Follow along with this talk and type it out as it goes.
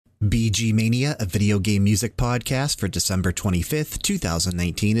BG Mania, a video game music podcast for December 25th,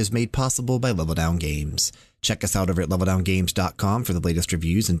 2019 is made possible by Level Down Games. Check us out over at leveldowngames.com for the latest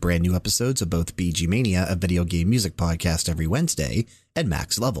reviews and brand new episodes of both BG Mania, a video game music podcast every Wednesday, and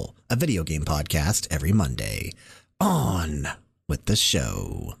Max Level, a video game podcast every Monday. On with the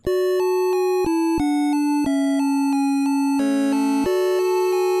show.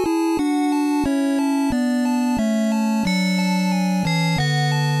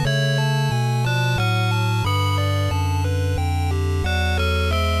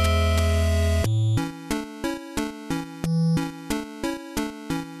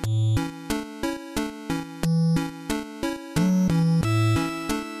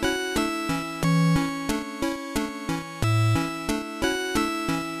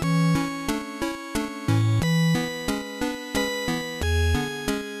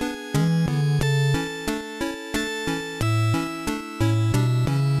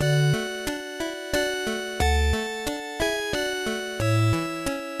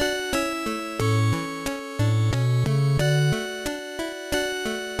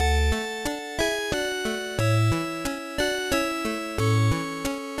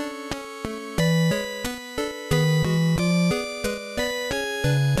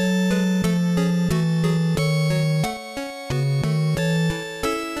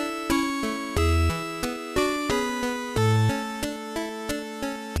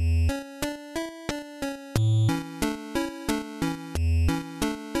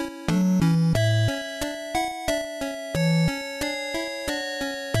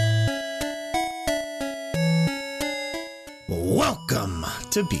 Welcome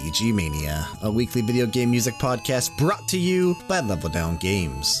to BG Mania, a weekly video game music podcast brought to you by Level Down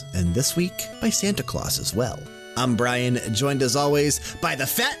Games, and this week by Santa Claus as well. I'm Brian, joined as always by the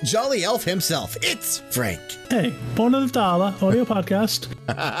fat, jolly elf himself. It's Frank. Hey, Born of Dala, audio podcast.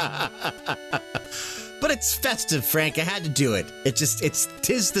 But it's festive, Frank. I had to do it.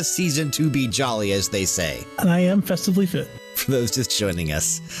 Tis the season to be jolly, as they say. And I am festively fit. For those just joining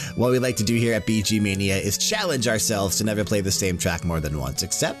us, what we like to do here at BG Mania is challenge ourselves to never play the same track more than once,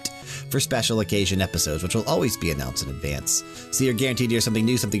 except for special occasion episodes, which will always be announced in advance. So you're guaranteed to hear something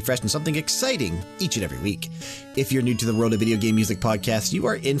new, something fresh, and something exciting each and every week. If you're new to the world of video game music podcasts, you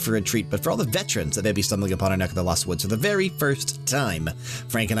are in for a treat, but for all the veterans that may be stumbling upon our neck of the lost woods for the very first time,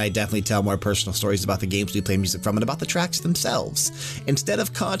 Frank and I definitely tell more personal stories about the games we play music from and about the tracks themselves, instead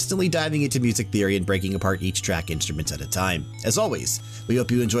of constantly diving into music theory and breaking apart each track instruments at a time. As always, we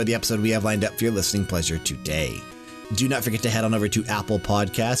hope you enjoy the episode we have lined up for your listening pleasure today. Do not forget to head on over to Apple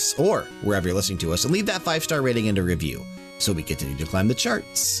Podcasts or wherever you're listening to us and leave that 5-star rating and a review so we continue to climb the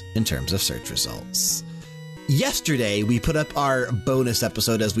charts in terms of search results. Yesterday, we put up our bonus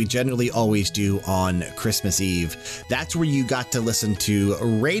episode, as we generally always do on Christmas Eve. That's where you got to listen to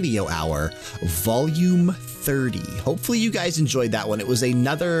Radio Hour, Volume 30. Hopefully you guys enjoyed that one. It was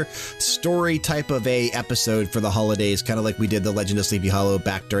another story type of a episode for the holidays, kind of like we did the Legend of Sleepy Hollow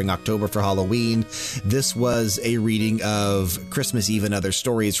back during October for Halloween. This was a reading of Christmas Eve and Other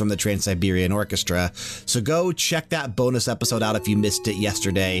Stories from the Trans-Siberian Orchestra. So go check that bonus episode out if you missed it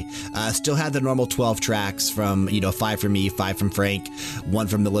yesterday. Still had the normal 12 tracks from, 5 from me, 5 from Frank, 1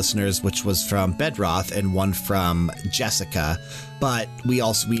 from the listeners, which was from Bedroth, and 1 from Jessica. But we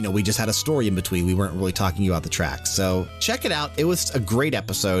just had a story in between. We weren't really talking about the tracks. So check it out. It was a great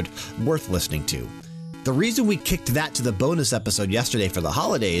episode, worth listening to. The reason we kicked that to the bonus episode yesterday for the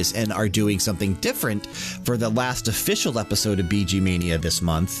holidays and are doing something different for the last official episode of BG Mania this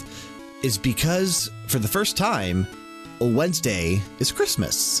month is because, for the first time, Wednesday is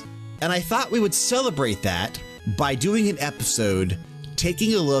Christmas. And I thought we would celebrate that by doing an episode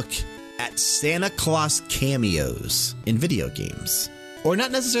taking a look at Santa Claus cameos in video games. Or not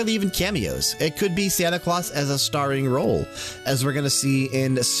necessarily even cameos. It could be Santa Claus as a starring role, as we're going to see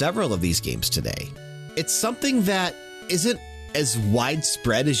in several of these games today. It's something that isn't as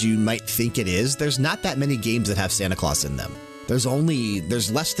widespread as you might think it is. There's not that many games that have Santa Claus in them.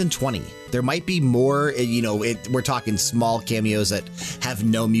 There's less than 20. There might be more, we're talking small cameos that have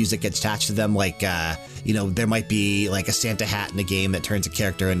no music attached to them. Like, there might be like a Santa hat in a game that turns a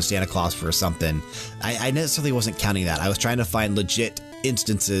character into Santa Claus for something. I necessarily wasn't counting that. I was trying to find legit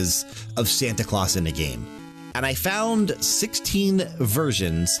instances of Santa Claus in a game. And I found 16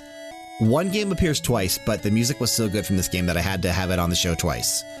 versions. One game appears twice, but the music was so good from this game that I had to have it on the show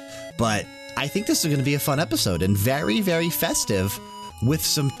twice. But I think this is going to be a fun episode and very, very festive with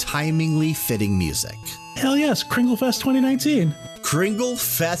some timingly fitting music. Hell yes, Kringlefest 2019.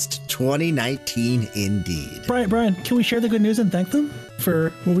 Kringlefest 2019 indeed. Brian, can we share the good news and thank them?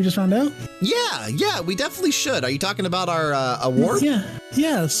 for what we just found out? Yeah, we definitely should. Are you talking about our award? Yeah.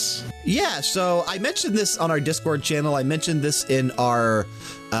 Yes. Yeah, so I mentioned this on our Discord channel. I mentioned this in our,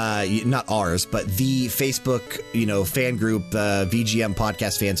 not ours, but the Facebook, fan group, VGM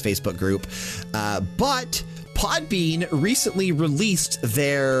Podcast Fans Facebook group. But Podbean recently released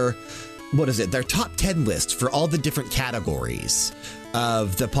their top 10 list for all the different categories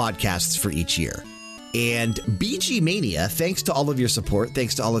of the podcasts for each year. And BG Mania, thanks to all of your support,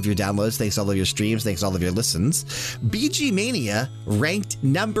 thanks to all of your downloads, thanks to all of your streams, thanks to all of your listens, BG Mania ranked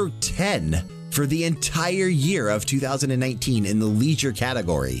number 10 for the entire year of 2019 in the leisure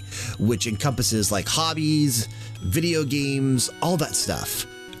category, which encompasses like hobbies, video games, all that stuff.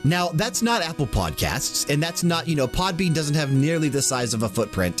 Now, that's not Apple Podcasts, and that's not, Podbean doesn't have nearly the size of a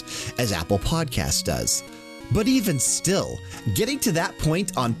footprint as Apple Podcasts does. But even still, getting to that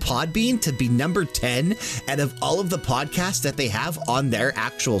point on Podbean to be number 10 out of all of the podcasts that they have on their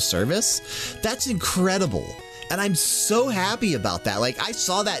actual service, that's incredible. And I'm so happy about that. Like, I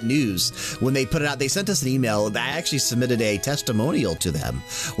saw that news when they put it out. They sent us an email. I actually submitted a testimonial to them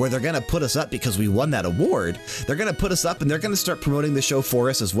where they're going to put us up because we won that award. They're going to put us up and they're going to start promoting the show for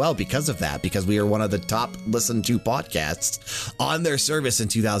us as well because of that, because we are one of the top listened to podcasts on their service in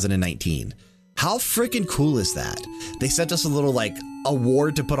 2019. How freaking cool is that? They sent us a little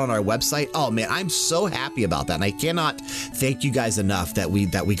award to put on our website. Oh man, I'm so happy about that. And I cannot thank you guys enough that we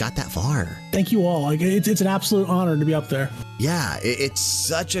got that far. Thank you all. It's an absolute honor to be up there. Yeah, it's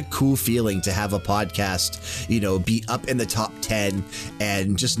such a cool feeling to have a podcast, be up in the top 10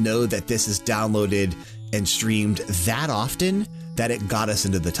 and just know that this is downloaded and streamed that often that it got us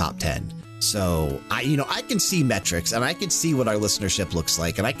into the top 10. So I can see metrics and I can see what our listenership looks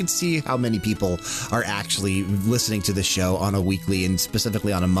like, and I can see how many people are actually listening to the show on a weekly and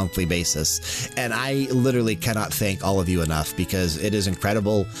specifically on a monthly basis. And I literally cannot thank all of you enough because it is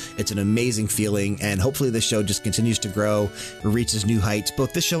incredible. It's an amazing feeling, and hopefully the show just continues to grow, reaches new heights,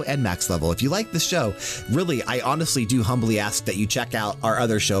 both this show and Max Level. If you like the show, really, I honestly do humbly ask that you check out our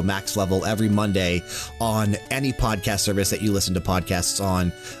other show, Max Level, every Monday on any podcast service that you listen to podcasts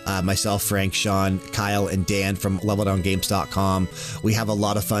on. Myself, Frank, Sean, Kyle, and Dan from LevelDownGames.com. We have a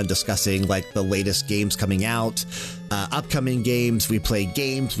lot of fun discussing the latest games coming out, upcoming games. We play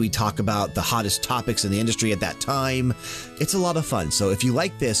games. We talk about the hottest topics in the industry at that time. It's a lot of fun. So if you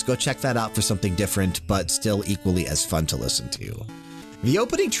like this, go check that out for something different, but still equally as fun to listen to. The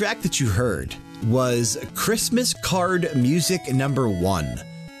opening track that you heard was Christmas Card Music #1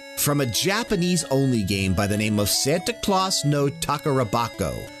 from a Japanese-only game by the name of Santa Claus no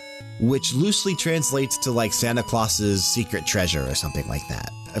Takarabako, which loosely translates to Santa Claus's secret treasure or something like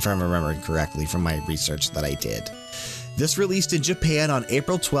that, if I'm remembering correctly from my research that I did. This released in Japan on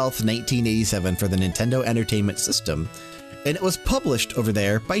April 12th, 1987 for the Nintendo Entertainment System, and it was published over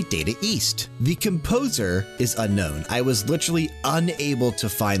there by Data East. The composer is unknown. I was literally unable to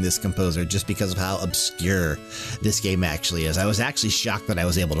find this composer just because of how obscure this game actually is. I was actually shocked that I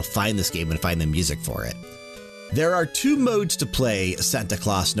was able to find this game and find the music for it. There are 2 modes to play Santa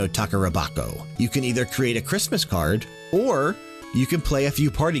Claus no Takarabako. You can either create a Christmas card, or you can play a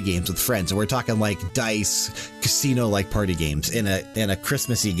few party games with friends. And we're talking dice, casino-like party games in a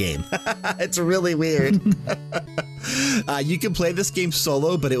Christmassy game. It's really weird. You can play this game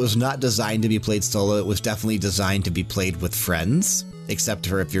solo, but it was not designed to be played solo. It was definitely designed to be played with friends, except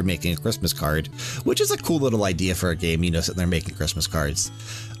for if you're making a Christmas card, which is a cool little idea for a game, sitting there making Christmas cards.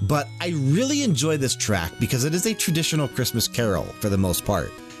 But I really enjoy this track because it is a traditional Christmas carol for the most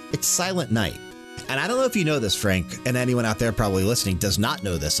part. It's Silent Night. And I don't know if you know this, Frank, and anyone out there probably listening does not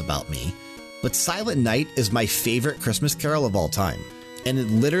know this about me, but Silent Night is my favorite Christmas carol of all time. And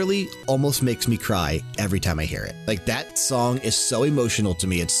it literally almost makes me cry every time I hear it. That song is so emotional to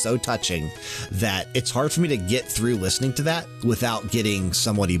me. It's so touching that it's hard for me to get through listening to that without getting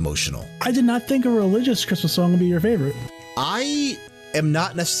somewhat emotional. I did not think a religious Christmas song would be your favorite. I am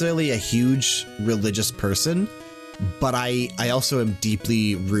not necessarily a huge religious person, but I also am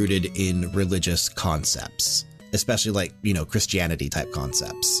deeply rooted in religious concepts, especially Christianity type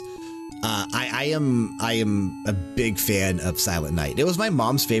concepts. I am a big fan of Silent Night. It was my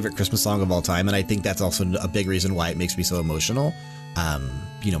mom's favorite Christmas song of all time, and I think that's also a big reason why it makes me so emotional.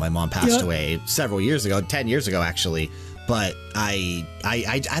 My mom passed away several years ago, 10 years ago actually, but I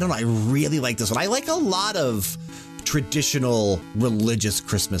don't know, I really like this one. I like a lot of traditional religious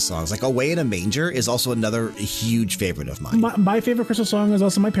Christmas songs. Away in a Manger is also another huge favorite of mine. My favorite Christmas song is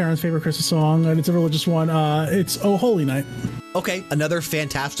also my parents' favorite Christmas song, and it's a religious one. It's Oh Holy Night. Okay, another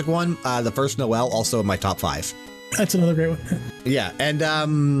fantastic one. The First Noel, also in my top 5. That's another great one. Yeah,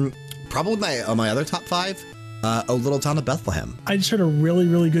 and probably my other top 5 O Little Town of Bethlehem. I just heard a really,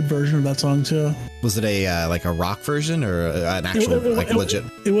 really good version of that song too. Was it a like a rock version or an actual legit?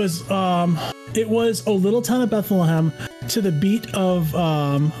 It was O Little Town of Bethlehem to the beat of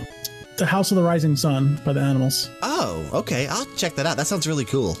The House of the Rising Sun by the Animals. Oh, okay. I'll check that out. That sounds really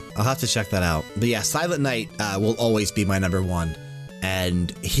cool. I'll have to check that out. But yeah, Silent Night will always be my number one.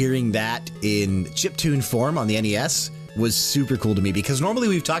 And hearing that in chiptune form on the NES was super cool to me, because normally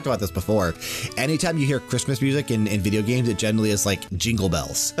we've talked about this before. Anytime you hear Christmas music in video games, it generally is like Jingle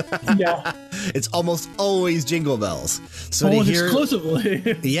Bells. Yeah. It's almost always Jingle Bells. So almost to hear,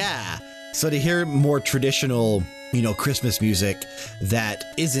 exclusively. yeah. So to hear more traditional, Christmas music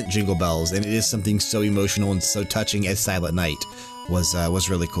that isn't Jingle Bells, and it is something so emotional and so touching as Silent Night, was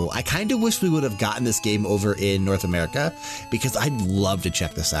really cool. I kind of wish we would have gotten this game over in North America, because I'd love to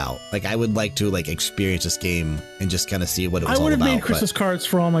check this out. Like, I would like to experience this game and just kind of see what it was all about. I would have made Christmas cards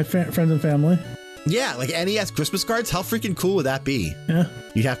for all my friends and family. Yeah, like NES Christmas cards. How freaking cool would that be? Yeah.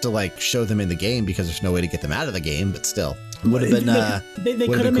 You'd have to show them in the game, because there's no way to get them out of the game, but still. Would have been they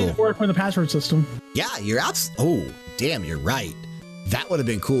could have made it work with the password system. Yeah, oh, damn, you're right. That would have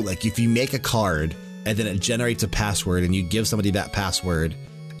been cool. Like, if you make a card and then it generates a password and you give somebody that password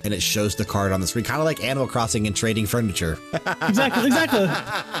and it shows the card on the screen, kind of like Animal Crossing and trading furniture. Exactly.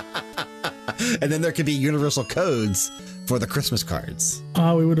 And then there could be universal codes for the Christmas cards.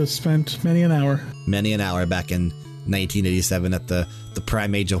 Oh, we would have spent many an hour. Many an hour back in 1987 at the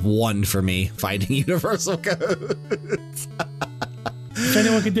prime age of 1 for me, finding universal codes. If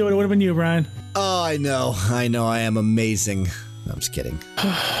anyone could do it, it would have been you, Brian. Oh, I know. I am amazing. No, I'm just kidding.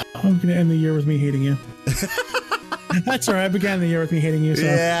 I'm going to end the year with me hating you. That's all right. I began the year with me hating you. So.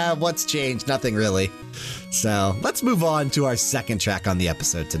 Yeah, what's changed? Nothing really. So let's move on to our second track on the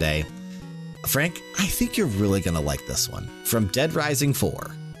episode today. Frank, I think you're really going to like this one. From Dead Rising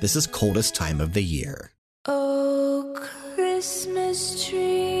 4, this is Coldest Time of the Year. Oh, Christmas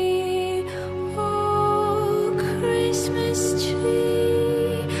tree, oh, Christmas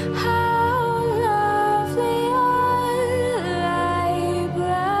tree, how lovely are thy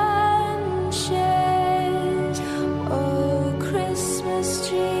branches. Oh, Christmas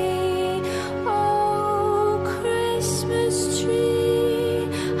tree, oh, Christmas tree,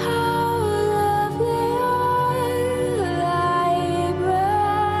 how lovely are thy branches.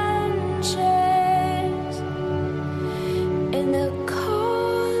 In the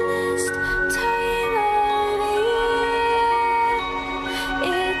coldest time of the year,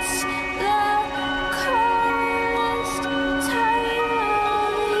 it's the coldest time of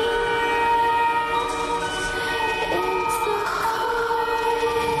the year. It's the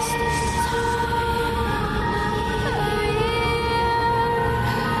coldest time of the year.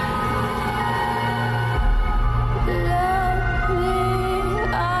 Lovely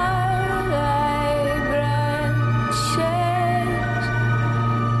are thy branches.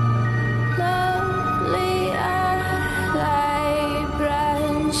 Lovely are thy branches.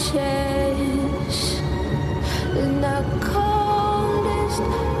 In the coldest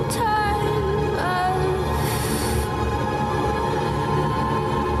time of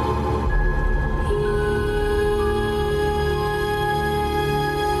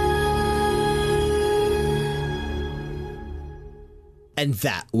And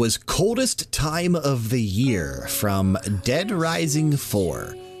that was Coldest Time of the Year from Dead Rising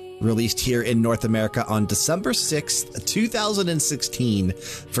 4, released here in North America on December 6th, 2016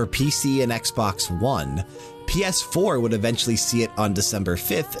 for PC and Xbox One. PS4 would eventually see it on December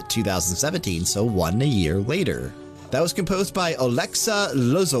 5th, 2017, so 1 year later. That was composed by Alexa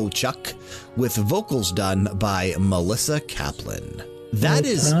Lozolchuk with vocals done by Melissa Kaplan. That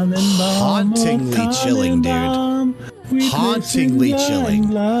is hauntingly chilling, dude. Hauntingly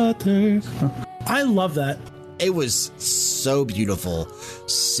chilling. I love that. It was so beautiful,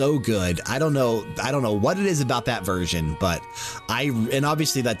 so good. I don't know what it is about that version, but and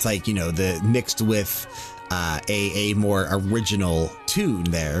obviously that's the mixed with a more original tune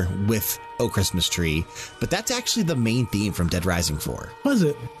there with Oh Christmas Tree, but that's actually the main theme from Dead Rising 4. Was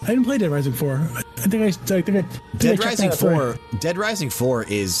it? I didn't play Dead Rising 4. I think Dead Rising 4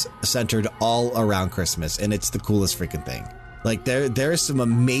 is centered all around Christmas, and it's the coolest freaking thing. Like there is some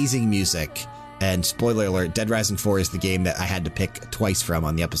amazing music, and spoiler alert, Dead Rising 4 is the game that I had to pick twice from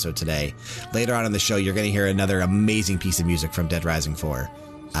on the episode today. Later on in the show, you're going to hear another amazing piece of music from Dead Rising 4.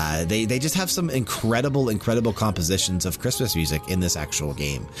 They just have some incredible compositions of Christmas music in this actual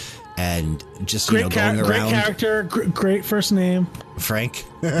game. And just, going around. Great character, great first name. Frank?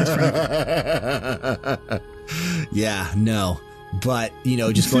 That's Frank. Yeah, no. But, you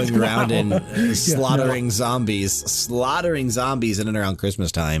know, just going around and slaughtering Yeah, zombies in and around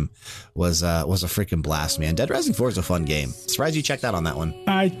Christmas time was a freaking blast, man. Dead Rising 4 is a fun game. Surprised you checked out on that one.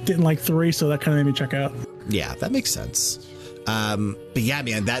 I didn't like 3, so that kind of made me check out. Yeah, that makes sense. But yeah,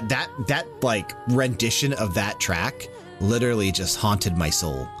 man, that like rendition of that track literally just haunted my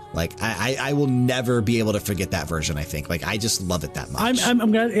soul. Like I will never be able to forget that version. I think like I just love it that much. I'm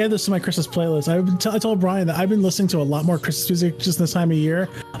going to add this to my Christmas playlist. I told Brian that I've been listening to a lot more Christmas music just this time of year,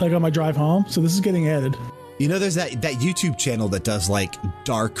 like on my drive home. So this is getting added. You know, there's that YouTube channel that does like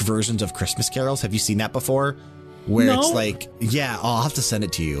dark versions of Christmas carols. Have you seen that before? Where No. it's like, yeah, I'll have to send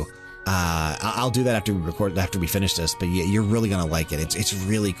it to you. I'll do that after we finish this. But yeah, you're really gonna like it. It's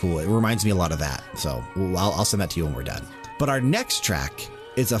really cool. It reminds me a lot of that. So I'll send that to you when we're done. But our next track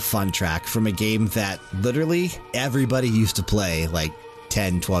is a fun track from a game that literally everybody used to play like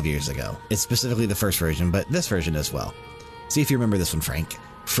 10, 12 years ago. It's specifically the first version, but this version as well. See if you remember this one, Frank.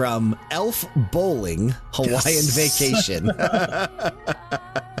 From Elf Bowling Hawaiian Vacation.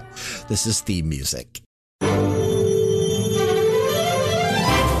 This is theme music.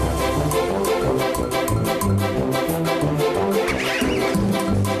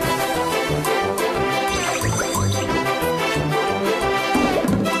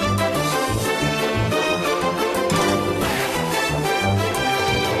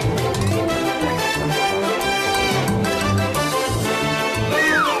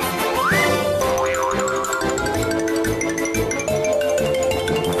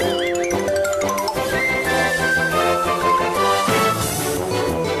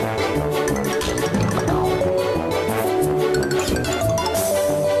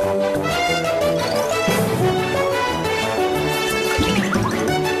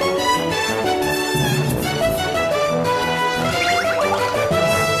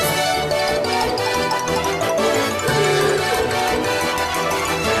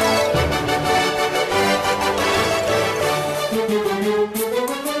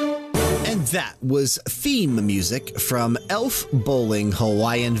 That was theme music from Elf Bowling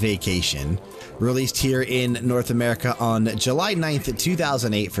Hawaiian Vacation, released here in North America on July 9th,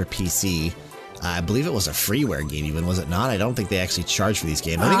 2008 for PC. I believe it was a freeware game even, was it not? I don't think they actually charged for these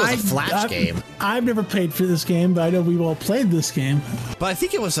games. I think it was a Flash game. I've never paid for this game, but I know we've all played this game. But I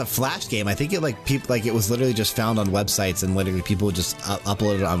think it was a Flash game. I think it it was literally just found on websites and literally people would just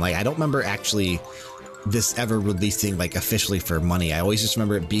upload it on I don't remember actually this ever releasing like officially for money. I always just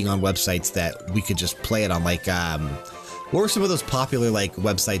remember it being on websites that we could just play it on. Like what were some of those popular like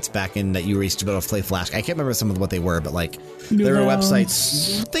websites back in that you used to be able to play Flash? I can't remember some of what they were, but like there were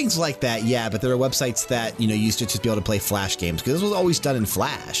websites, things like that. Yeah, but there were websites that, you know, used to just be able to play Flash games because this was always done in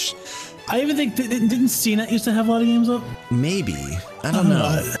Flash. I even think didn't CNET used to have a lot of games up? Maybe. I don't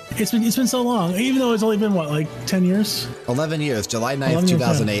know. It's been so long, even though it's only been what, like 10 years? 11 years. July 9th,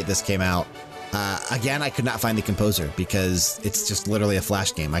 2008 this came out. Again, I could not find the composer because it's just literally a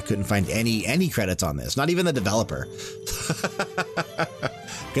Flash game. I couldn't find any credits on this, not even the developer.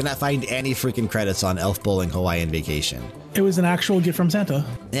 Could not find any freaking credits on Elf Bowling Hawaiian Vacation. It was an actual gift from Santa.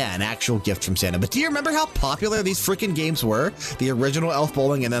 Yeah, an actual gift from Santa. But do you remember how popular these freaking games were? The original Elf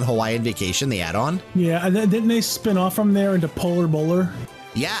Bowling and then Hawaiian Vacation, the add-on? Yeah, and then didn't they spin off from there into Polar Bowler?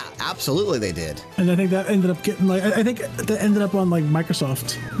 Yeah, absolutely they did. And I think that ended up getting like, I think that ended up on like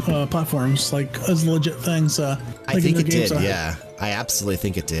Microsoft platforms, like as a legit thing. So I think it did. Yeah, I absolutely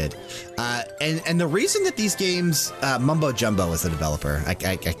think it did. And the reason that these games, Mumbo Jumbo is the developer. I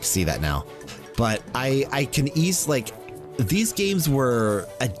can see that now. But I can these games were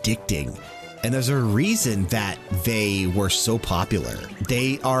addicting. And there's a reason that they were so popular.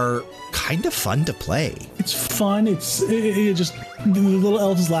 They are kind of fun to play. It's fun. It just, the little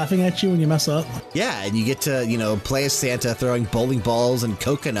elves laughing at you when you mess up. Yeah, and you get to, you know, play as Santa throwing bowling balls and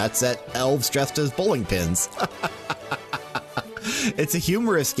coconuts at elves dressed as bowling pins. It's a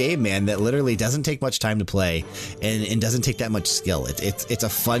humorous game, man, that literally doesn't take much time to play and doesn't take that much skill. It's a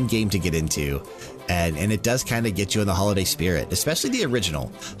fun game to get into. And it does kind of get you in the holiday spirit, especially the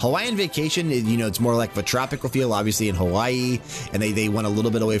original. Hawaiian Vacation, you know, it's more like a tropical feel, obviously, in Hawaii. And they went a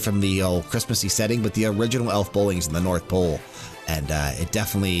little bit away from the old Christmassy setting, but the original Elf Bowling's in the North Pole. And it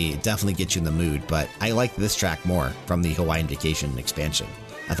definitely gets you in the mood. But I like this track more from the Hawaiian Vacation expansion.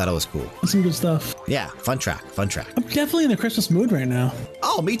 I thought it was cool. Some good stuff. Yeah, fun track. I'm definitely in a Christmas mood right now.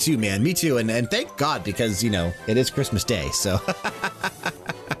 Oh, me too, man. Me too. And thank God, because, you know, it is Christmas Day. So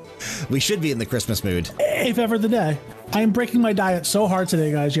we should be in the Christmas mood. If ever the day. I am breaking my diet so hard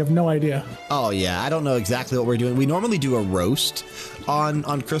today, guys. You have no idea. Oh, yeah. I don't know exactly what we're doing. We normally do a roast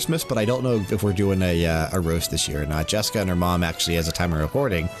on Christmas, but I don't know if we're doing a roast this year or not. Jessica and her mom, actually, as a time of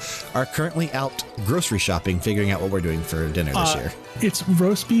recording, are currently out grocery shopping, figuring out what we're doing for dinner this year. It's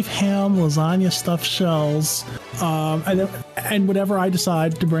roast beef, ham, lasagna, stuffed shells, and whatever I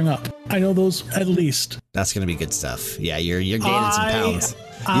decide to bring up. I know those at least. That's going to be good stuff. Yeah, you're gaining some pounds.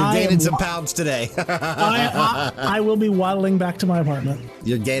 You're gaining some pounds today. I will be waddling back to my apartment.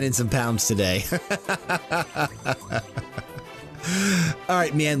 You're gaining some pounds today. All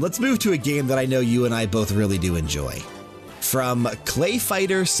right, man, let's move to a game that I know you and I both really do enjoy. From Clay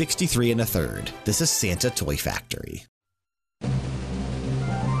Fighter 63 1/3, this is Santa Toy Factory.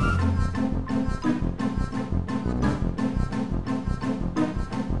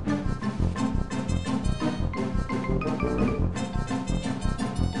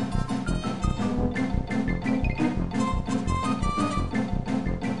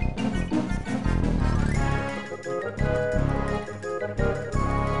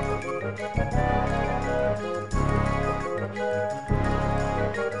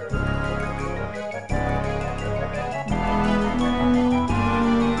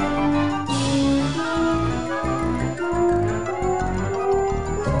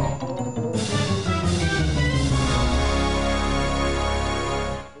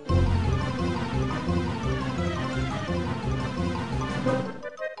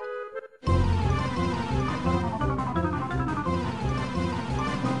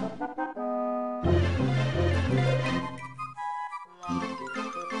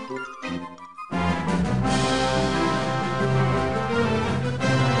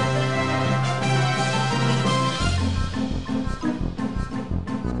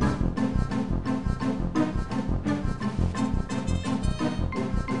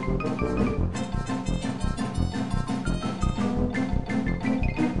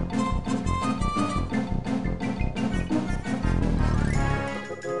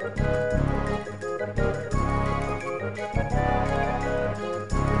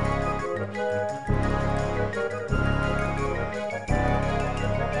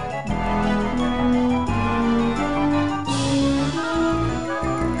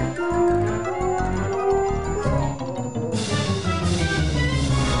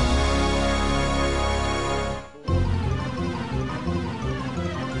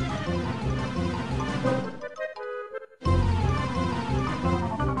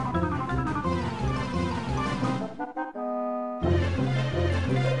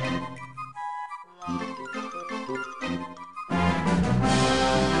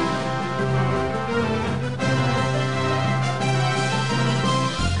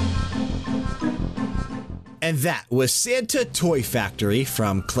 And that was Santa Toy Factory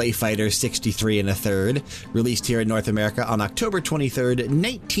from Clay Fighter 63 1/3, released here in North America on October 23rd,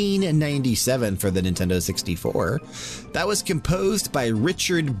 1997 for the Nintendo 64. That was composed by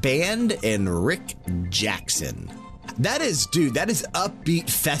Richard Band and Rick Jackson. That is upbeat,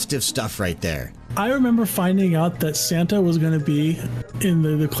 festive stuff right there. I remember finding out that Santa was going to be in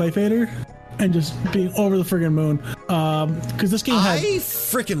the Clay Fighter and just being over the friggin' moon. Because this game had... I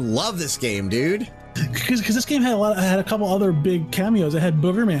freaking love this game, dude. Because this game had a couple other big cameos. It had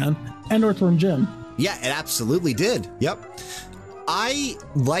Boogerman and Earthworm Jim. Yeah, it absolutely did. Yep. I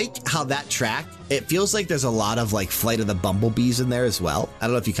like how that track, it feels like there's a lot of like Flight of the Bumblebees in there as well. I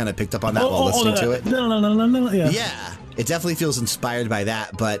don't know if you kind of picked up on that while listening to it. No. Yeah, it definitely feels inspired by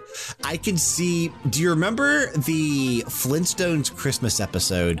that. But I can see, do you remember the Flintstones Christmas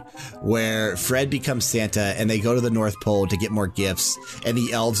episode where Fred becomes Santa and they go to the North Pole to get more gifts and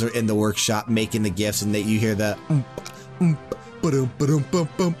the elves are in the workshop making the gifts and you hear the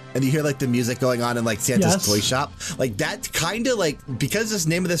and you hear like the music going on in like Santa's toy shop, like that kind of like, because this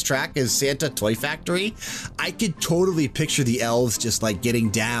name of this track is Santa Toy Factory, I could totally picture the elves just like getting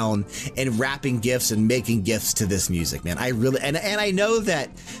down and wrapping gifts and making gifts to this music, man. I really, and I know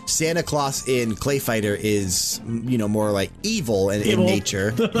that Santa Claus in Clay Fighter is, you know, more like evil in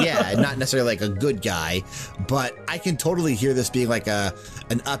nature. Yeah, not necessarily like a good guy, but I can totally hear this being like an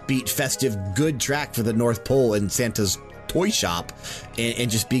upbeat, festive, good track for the North Pole and Santa's toy shop and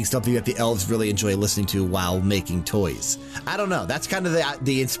just being something that the elves really enjoy listening to while making toys. I don't know. That's kind of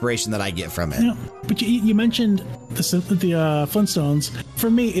the inspiration that I get from it. Yeah, but you mentioned the Flintstones. For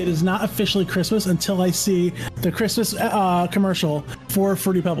me, it is not officially Christmas until I see the Christmas commercial for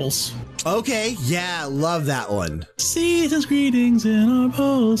Fruity Pebbles. Okay, yeah, love that one. Season's greetings in our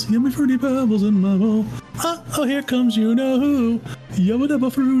bowls, yummy Fruity Pebbles in my bowl. Oh, here comes you know who, yummy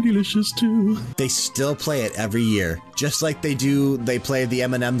double Fruitylicious too. They still play it every year, just like they play the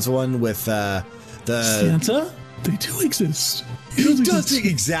M&M's one with the Santa. They do exist. He does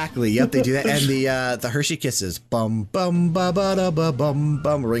exactly. Yep, they do that. And the Hershey Kisses, bum bum ba ba da ba bum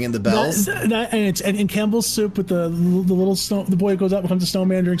bum, ringing the bells. And Campbell's soup with the little snow. The boy goes out, becomes a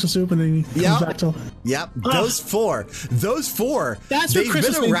snowman, drinks the soup, and then he comes back to. Yep, those four. That's they've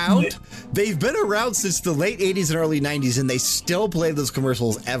Christmas been around. They've been around since the late '80s and early '90s, and they still play those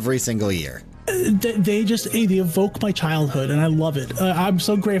commercials every single year. They evoke my childhood, and I love it. I'm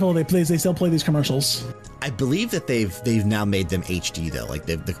so grateful they still play these commercials. I believe that they've now made them HD though. Like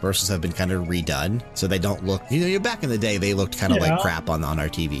the commercials have been kind of redone, so they don't look. Back in the day, they looked kind of like crap on our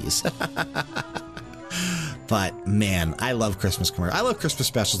TVs. But man, I love Christmas commercials. I love Christmas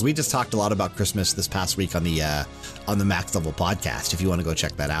specials. We just talked a lot about Christmas this past week on the Max Level podcast. If you want to go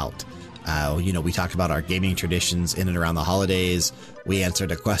check that out. We talked about our gaming traditions in and around the holidays. We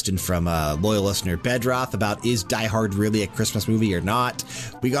answered a question from a loyal listener, Bedroth, about is Die Hard really a Christmas movie or not?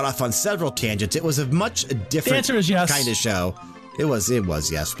 We got off on several tangents. It was a much different The answer is yes. kind of show. It was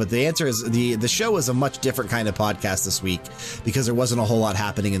yes. But the answer is the show was a much different kind of podcast this week because there wasn't a whole lot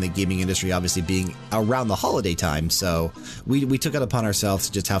happening in the gaming industry, obviously being around the holiday time. So we took it upon ourselves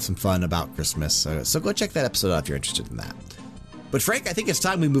to just have some fun about Christmas. So go check that episode out if you're interested in that. But Frank, I think it's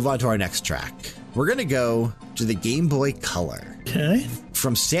time we move on to our next track. We're going to go to the Game Boy Color. Okay.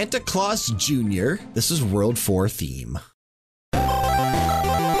 From Santa Claus Jr., this is World 4 theme.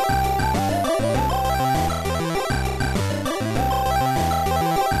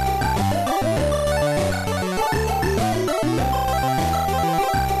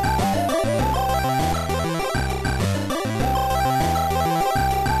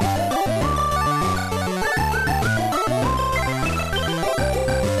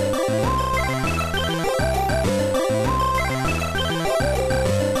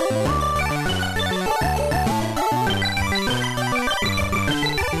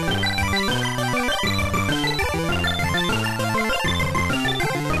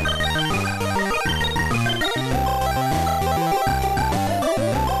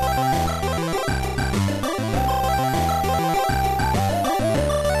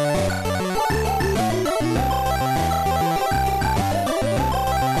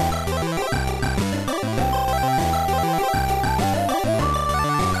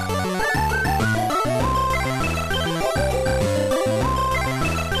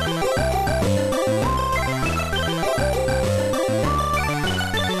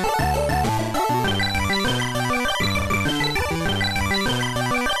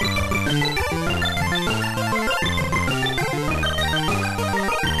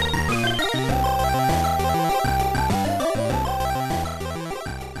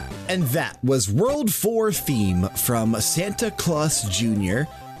 And that was World 4 theme from Santa Claus Jr.,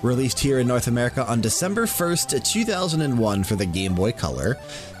 released here in North America on December 1st, 2001 for the Game Boy Color.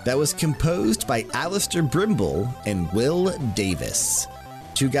 That was composed by Alistair Brimble and Will Davis.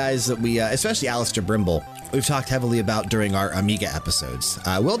 Two guys that we, especially Alistair Brimble, we've talked heavily about during our Amiga episodes.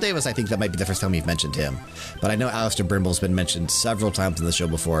 Will Davis, I think that might be the first time we've mentioned him. But I know Alistair Brimble's been mentioned several times in the show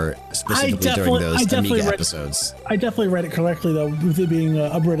before, specifically during those Amiga episodes. I definitely read it correctly, though, with it being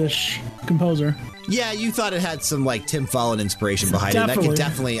a British composer. Yeah, you thought it had some like Tim Follin inspiration behind it. And I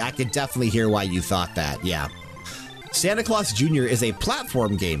could definitely hear why you thought that. Yeah. Santa Claus Jr. is a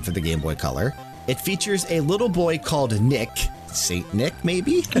platform game for the Game Boy Color. It features a little boy called Nick. Saint Nick,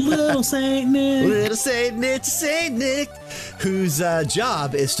 maybe? Little Saint Nick. Little Saint Nick, Saint Nick, whose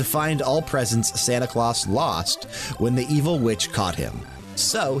job is to find all presents Santa Claus lost when the evil witch caught him.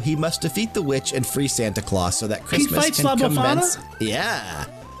 So he must defeat the witch and free Santa Claus so that Christmas can commence. Yeah.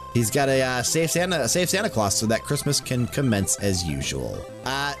 He's got to save Santa Claus so that Christmas can commence as usual.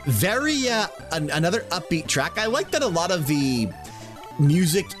 Another upbeat track. I like that a lot of the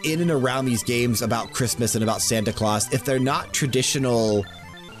music in and around these games about Christmas and about Santa Claus, if they're not traditional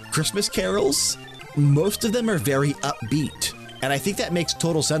Christmas carols, most of them are very upbeat. And I think that makes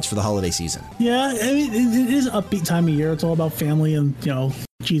total sense for the holiday season. Yeah, I mean, it is an upbeat time of year. It's all about family and,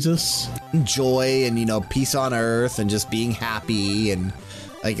 Jesus. Joy and, peace on earth and just being happy. And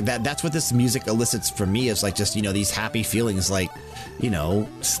like that's what this music elicits from me, is like just, these happy feelings, like,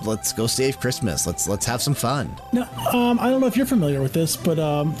 let's go save Christmas. Let's have some fun. Now, I don't know if you're familiar with this, but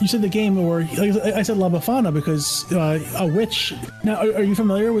you said the game where, like I said La Befana because a witch. Now, are you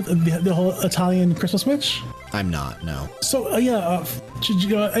familiar with the whole Italian Christmas witch? I'm not, no. So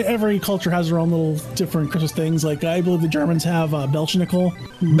every culture has their own little different Christmas things. Like I believe the Germans have Belschnickel.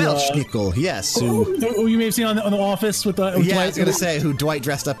 Belschnickel, yes. Who you may have seen on the Office with Dwight. I was going to say who Dwight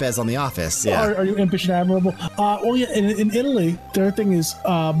dressed up as on The Office. Yeah. Are you impish and admirable? In Italy, their thing is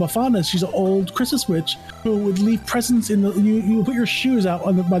Befana. She's an old Christmas witch who would leave presents in the. You put your shoes out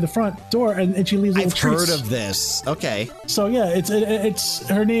by the front door, and she leaves little treats. I've heard of this. Okay. So yeah, it's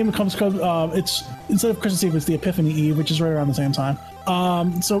her name comes it's instead of Christmas Eve, it's the Epiphany Eve, which is right around the same time.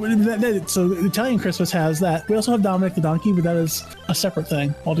 So Italian Christmas has that. We also have Dominic the donkey, but that is a separate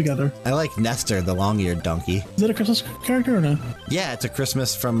thing altogether. I like Nestor, the long-eared donkey. Is that a Christmas character or no? Yeah, it's a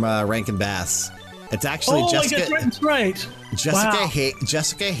Christmas from Rankin Bass. It's actually Jessica. That's right.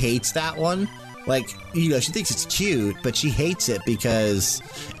 Jessica hates that one. Like, she thinks it's cute, but she hates it because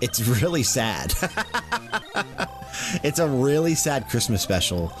it's really sad. It's a really sad Christmas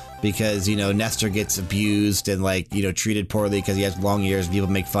special because, Nestor gets abused and, treated poorly because he has long ears. People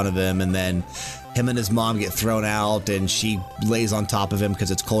make fun of him. And then him and his mom get thrown out and she lays on top of him because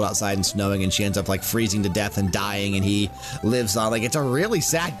it's cold outside and snowing. And she ends up, freezing to death and dying. And he lives on. It's a really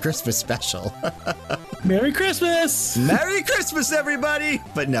sad Christmas special. Merry Christmas! Merry Christmas, everybody!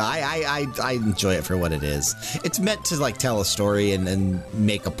 But no, I enjoy it for what it is. It's meant to, tell a story and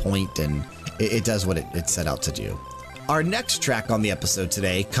make a point, and it does what it set out to do. Our next track on the episode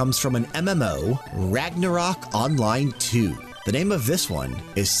today comes from an MMO, Ragnarok Online 2. The name of this one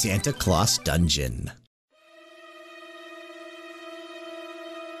is Santa Claus Dungeon.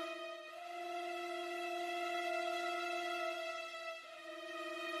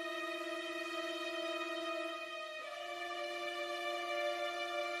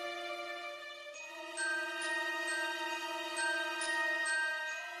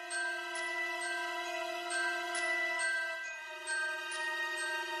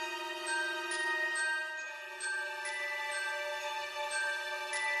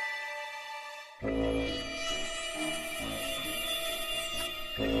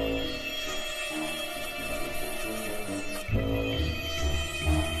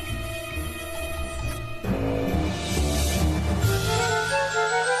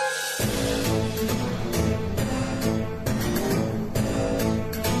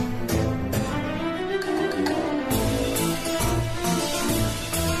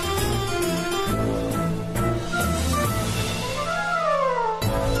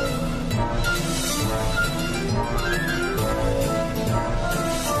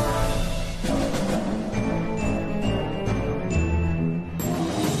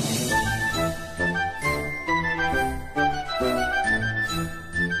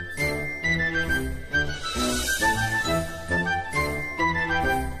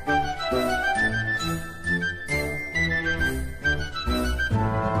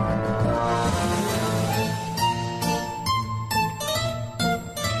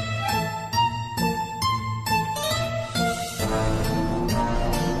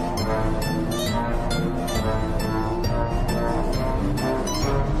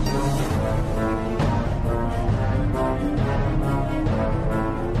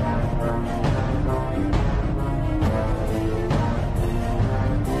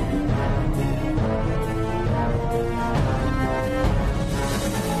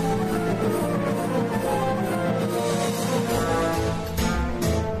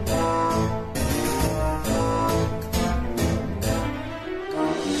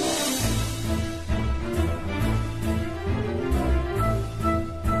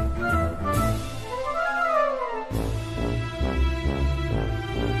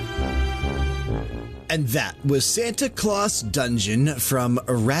 And that was Santa Claus Dungeon from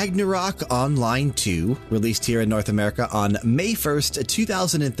Ragnarok Online 2, released here in North America on May 1st,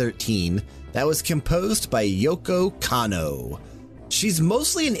 2013. That was composed by Yoko Kanno. She's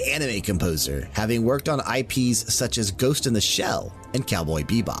mostly an anime composer, having worked on IPs such as Ghost in the Shell and Cowboy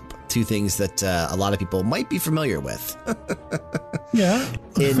Bebop, two things that a lot of people might be familiar with. Yeah.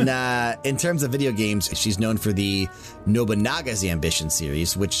 In terms of video games, she's known for the Nobunaga's Ambition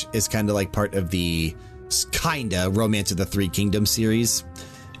series, which is kind of like part of the Romance of the Three Kingdoms series,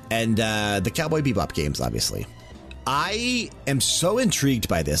 and the Cowboy Bebop games, obviously. I am so intrigued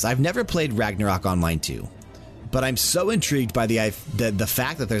by this. I've never played Ragnarok Online 2, but I'm so intrigued by the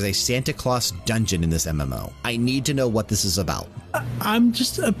fact that there's a Santa Claus dungeon in this MMO. I need to know what this is about. I'm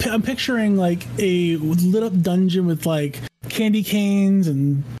picturing like a lit up dungeon with like candy canes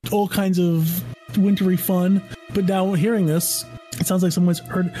and all kinds of wintry fun. But now hearing this, it sounds like someone's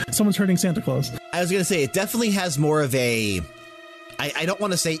hurting Santa Claus. I was going to say, it definitely has more of a I don't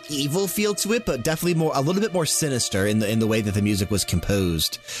want to say evil feel to it, but definitely a little bit more sinister in the way that the music was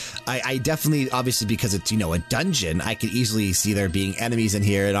composed. I definitely, obviously, because it's, a dungeon, I could easily see there being enemies in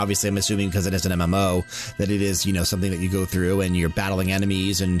here. And obviously, I'm assuming because it is an MMO that it is, something that you go through and you're battling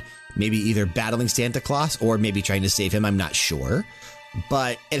enemies and maybe either battling Santa Claus or maybe trying to save him. I'm not sure.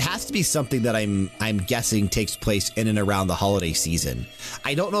 But it has to be something that I'm guessing takes place in and around the holiday season.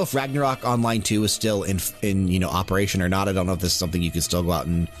 I don't know if Ragnarok Online 2 is still in operation or not. I don't know if this is something you can still go out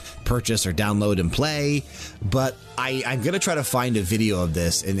and purchase or download and play. But I'm going to try to find a video of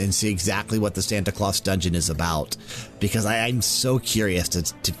this and see exactly what the Santa Claus dungeon is about, because I'm so curious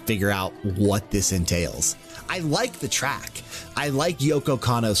to figure out what this entails. I like the track. I like Yoko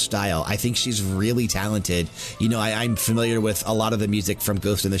Kanno's style. I think she's really talented. I'm familiar with a lot of the music from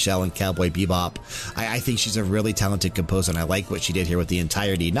Ghost in the Shell and Cowboy Bebop. I think she's a really talented composer, and I like what she did here with the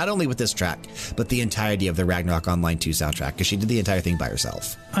entirety, not only with this track, but the entirety of the Ragnarok Online 2 soundtrack, because she did the entire thing by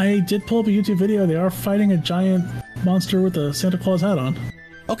herself. I did pull up a YouTube video. They are fighting a giant monster with a Santa Claus hat on.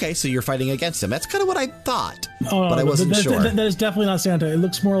 Okay, so you're fighting against him. That's kind of what I thought, but I wasn't sure. That is definitely not Santa. It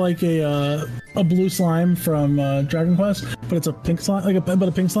looks more like a blue slime from Dragon Quest, but it's a pink slime, but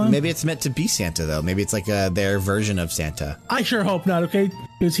a pink slime. Maybe it's meant to be Santa, though. Maybe it's like their version of Santa. I sure hope not, okay?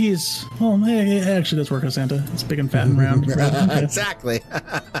 Because he actually does work as Santa. It's big and fat and round. Okay. Exactly.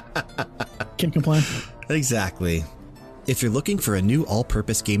 Can't complain. Exactly. If you're looking for a new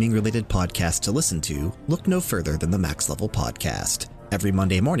all-purpose gaming-related podcast to listen to, look no further than the Max Level Podcast. Every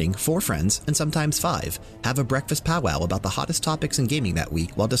Monday morning, 4 friends, and sometimes 5, have a breakfast powwow about the hottest topics in gaming that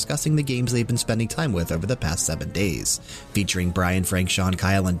week while discussing the games they've been spending time with over the past 7 days. Featuring Brian, Frank, Sean,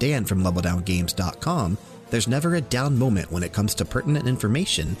 Kyle, and Dan from LevelDownGames.com, there's never a down moment when it comes to pertinent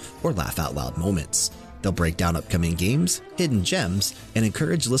information or laugh-out-loud moments. They'll break down upcoming games, hidden gems, and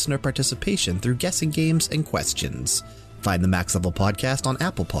encourage listener participation through guessing games and questions. Find the Max Level Podcast on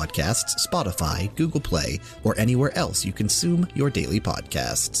Apple Podcasts, Spotify, Google Play, or anywhere else you consume your daily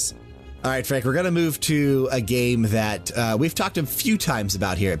podcasts. All right, Frank, we're going to move to a game that we've talked a few times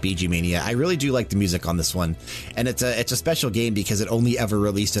about here at BG Mania. I really do like the music on this one, and it's a special game because it only ever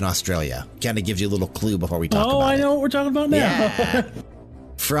released in Australia. Kind of gives you a little clue before we talk about it. Oh, I know what we're talking about now. Yeah.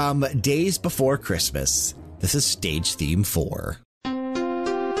 From Days Before Christmas, this is Stage Theme 4.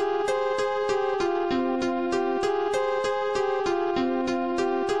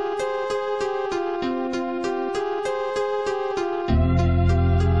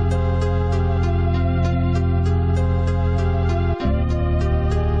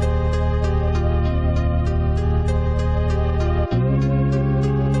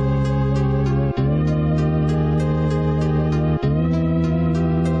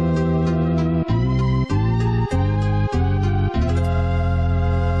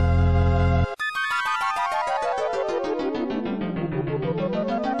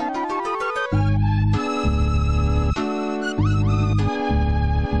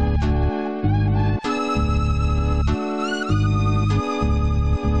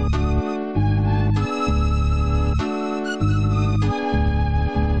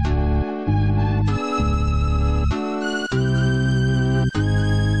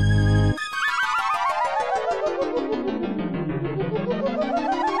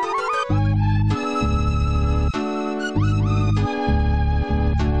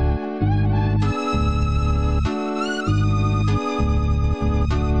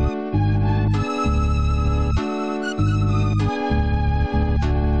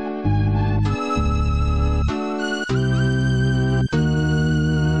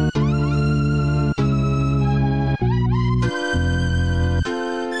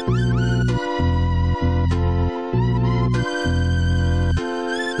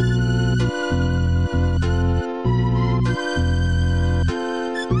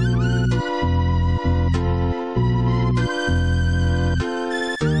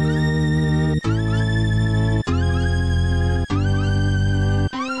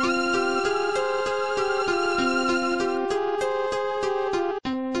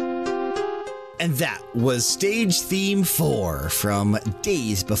 And that was Stage Theme 4 from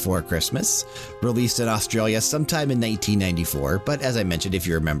Days Before Christmas, released in Australia sometime in 1994. But as I mentioned, if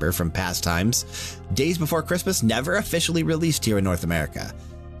you remember from past times, Days Before Christmas never officially released here in North America.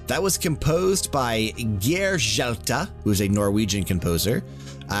 That was composed by Geir Hjelte, who's a Norwegian composer.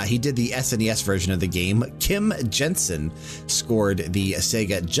 He did the SNES version of the game. Kim Jensen scored the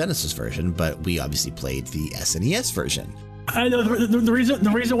Sega Genesis version, but we obviously played the SNES version. I know the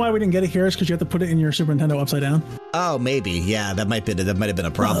reason why we didn't get it here is because you have to put it in your Super Nintendo upside down. Oh, maybe. Yeah, that might have been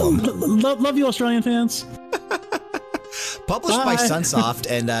a problem. Love you, Australian fans. Published by Sunsoft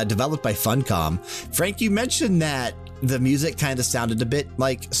and developed by Funcom. Frank, you mentioned that the music kind of sounded a bit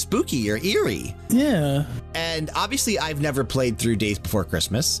like spooky or eerie. Yeah. And obviously, I've never played through Days Before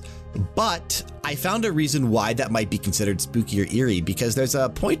Christmas, but I found a reason why that might be considered spooky or eerie, because there's a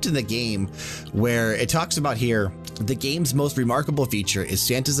point in the game where it talks about here, the game's most remarkable feature is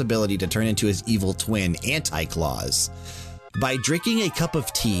Santa's ability to turn into his evil twin, Anti Claus. By drinking a cup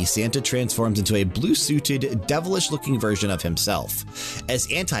of tea, Santa transforms into a blue-suited, devilish-looking version of himself. As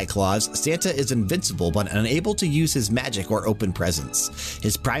Anti-Claus, Santa is invincible but unable to use his magic or open presents.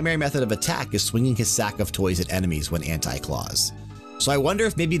 His primary method of attack is swinging his sack of toys at enemies when Anti-Claus. So I wonder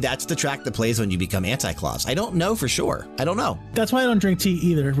if maybe that's the track that plays when you become Anti-Claus. I don't know for sure. I don't know. That's why I don't drink tea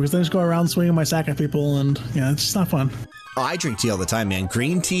either, because I just go around swinging my sack at people, and yeah, it's just not fun. Oh, I drink tea all the time, man.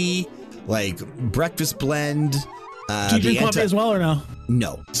 Green tea, like breakfast blend. Do you drink coffee as well or no?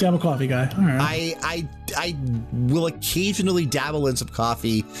 No. See, I'm a coffee guy. All right. I will occasionally dabble in some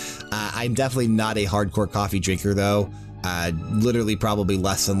coffee. I'm definitely not a hardcore coffee drinker, though. Literally probably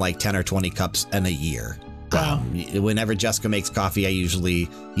less than like 10 or 20 cups in a year. Wow. Whenever Jessica makes coffee, I usually,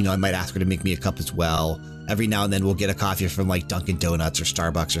 I might ask her to make me a cup as well. Every now and then we'll get a coffee from like Dunkin' Donuts or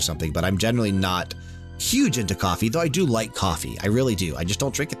Starbucks or something, but I'm generally not huge into coffee, though I do like coffee. I really do. I just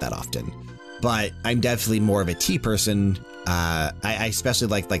don't drink it that often. But I'm definitely more of a tea person. I especially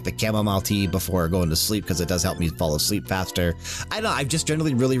like the chamomile tea before going to sleep because it does help me fall asleep faster. I don't know. I've just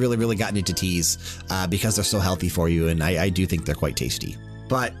generally really gotten into teas because they're so healthy for you, and I do think they're quite tasty.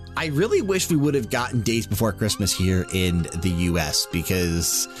 But I really wish we would have gotten Days Before Christmas here in the US,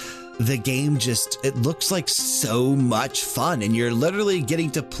 because the game it looks like so much fun, and you're literally getting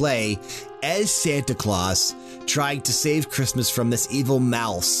to play as Santa Claus, trying to save Christmas from this evil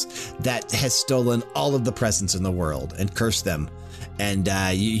mouse that has stolen all of the presents in the world and cursed them. And,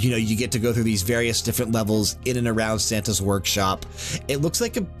 you get to go through these various different levels in and around Santa's workshop. It looks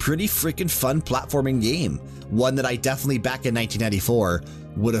like a pretty freaking fun platforming game. One that I definitely back in 1994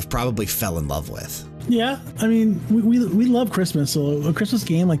 would have probably fell in love with. Yeah, I mean, we love Christmas, so a Christmas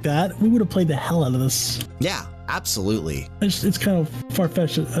game like that, we would have played the hell out of this. Yeah, absolutely. It's kind of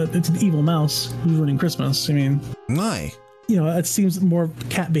far-fetched. It's an evil mouse who's ruining Christmas. I mean, why? It seems more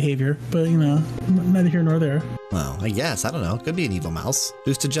cat behavior, but neither here nor there. Well, I guess, I don't know. Could be an evil mouse.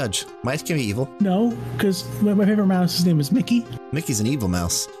 Who's to judge? Mice can be evil. No, because my favorite mouse's name is Mickey. Mickey's an evil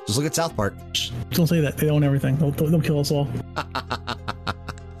mouse. Just look at South Park. Don't say that. They own everything. They'll kill us all.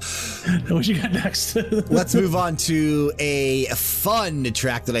 What you got next? Let's move on to a fun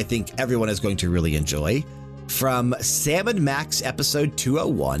track that I think everyone is going to really enjoy. From Sam and Max episode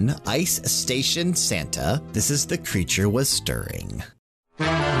 201, Ice Station Santa, this is The Creature Was Stirring.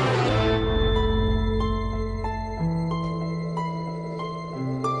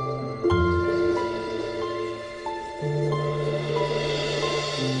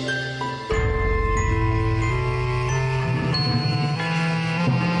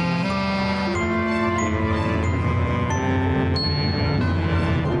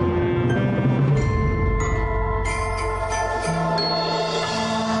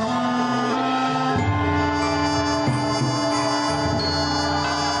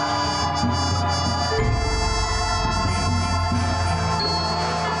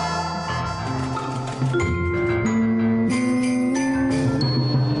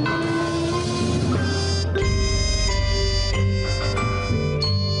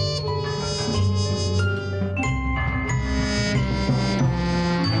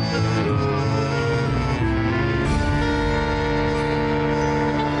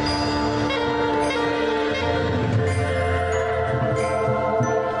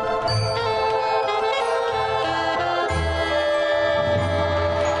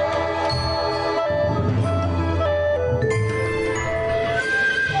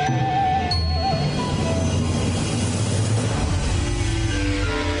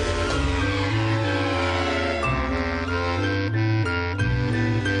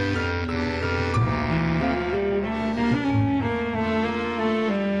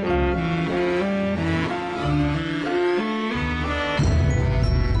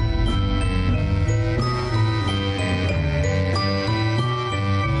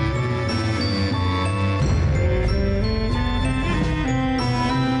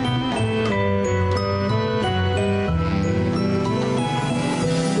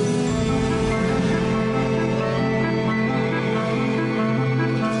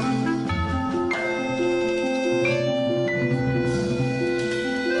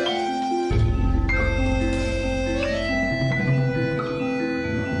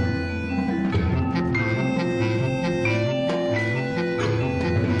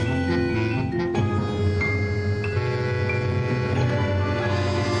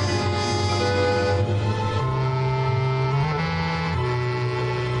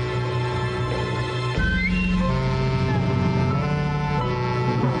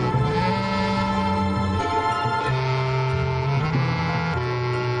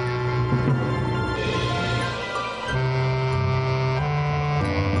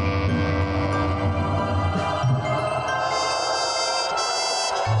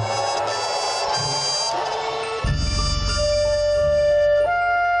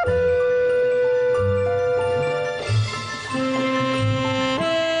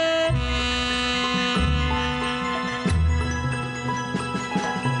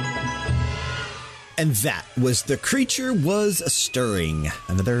 And that was The Creature Was Stirring.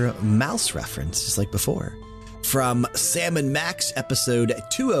 Another mouse reference, just like before. From Sam and Max, episode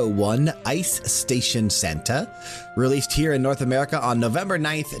 201, Ice Station Santa, released here in North America on November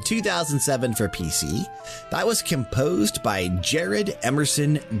 9th, 2007 for PC. That was composed by Jared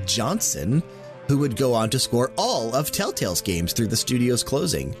Emerson Johnson, who would go on to score all of Telltale's games through the studio's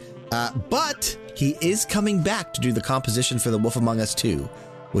closing. But he is coming back to do the composition for The Wolf Among Us 2,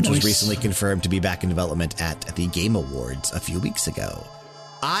 which was recently confirmed to be back in development at the Game Awards a few weeks ago.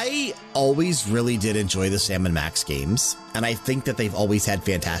 I always really did enjoy the Sam & Max games, and I think that they've always had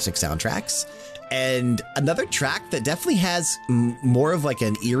fantastic soundtracks. And another track that definitely has more of like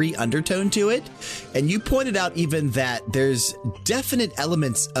an eerie undertone to it. And you pointed out even that there's definite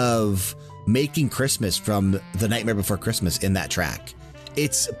elements of Making Christmas from The Nightmare Before Christmas in that track.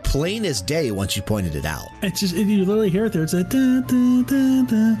 It's plain as day once you pointed it out. It's just, you literally hear it there. It's a da, da, da,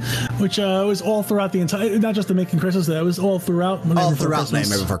 da, which was all throughout the entire, not just the Making Christmas, that was all throughout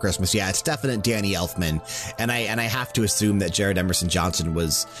Nightmare Before Christmas. Yeah, it's definite Danny Elfman. And I have to assume that Jared Emerson Johnson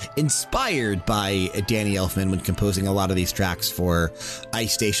was inspired by Danny Elfman when composing a lot of these tracks for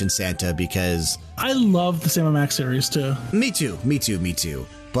Ice Station Santa, because I love the Sam & Max series too. Me too.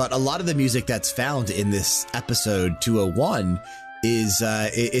 But a lot of the music that's found in this episode 201 is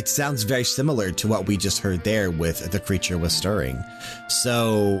it sounds very similar to what we just heard there with The Creature Was Stirring.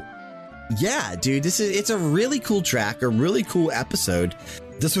 So yeah, dude, it's a really cool track, a really cool episode.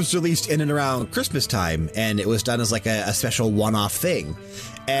 This was released in and around Christmas time, and it was done as like a special one-off thing.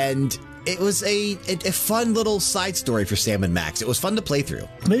 And it was a fun little side story for Sam and Max. It was fun to play through.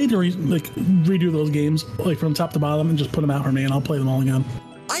 They need to redo those games like from top to bottom and just put them out for me, and I'll play them all again.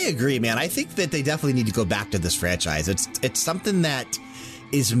 I agree, man. I think that they definitely need to go back to this franchise. It's something that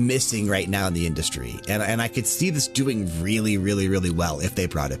is missing right now in the industry. And I could see this doing really, really, really well if they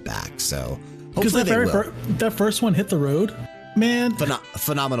brought it back. So hopefully they will. That first one hit the road, man.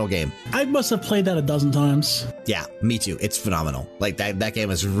 Phenomenal game. I must have played that a dozen times. Yeah, me too. It's phenomenal. Like that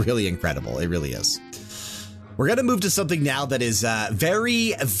game is really incredible. It really is. We're going to move to something now that is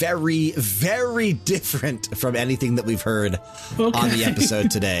very, very, very different from anything that we've heard on the episode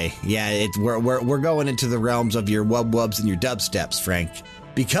today. Yeah, we're going into the realms of your wub-wubs and your dubsteps, Frank,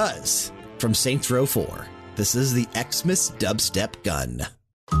 because from Saints Row 4, this is the Xmas Dubstep Gun.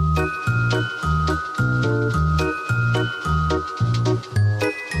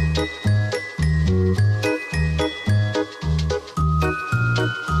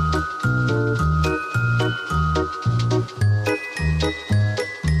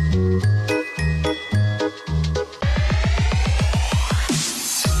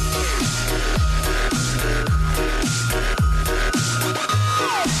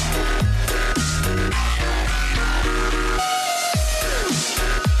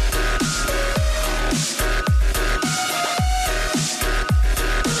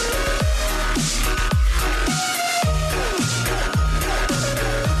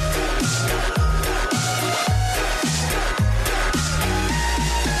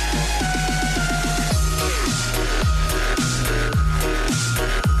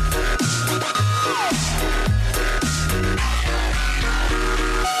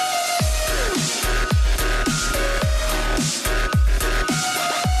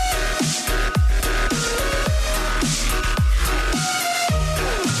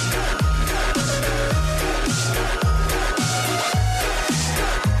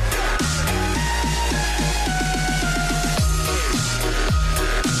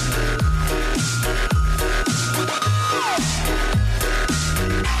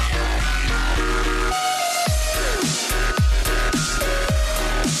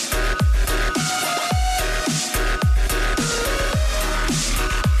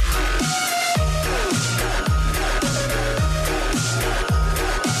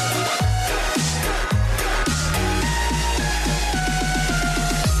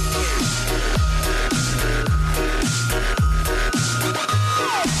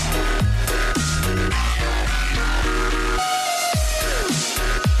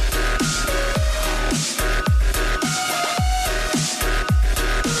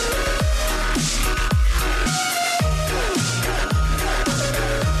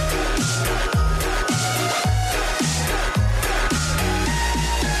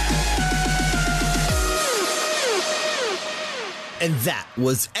 And that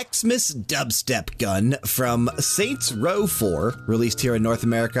was Xmas Dubstep Gun from Saints Row 4, released here in North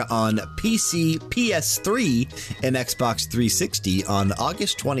America on PC, PS3, and Xbox 360 on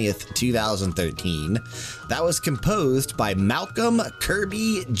August 20th, 2013. That was composed by Malcolm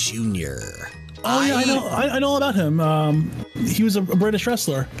Kirby Jr. Oh yeah, I know all about him. He was a British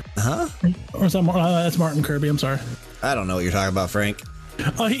wrestler. Huh? Or is that that's Martin Kirby? I'm sorry. I don't know what you're talking about, Frank.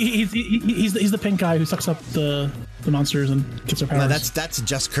 Oh, he's the pink guy who sucks up the monsters and gets their powers. No, that's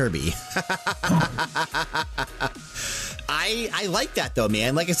just Kirby. I like that though,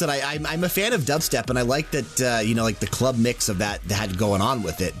 man. Like I said, I'm a fan of dubstep, and I like that like the club mix of that had going on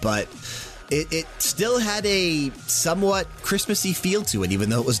with it, but it still had a somewhat Christmassy feel to it, even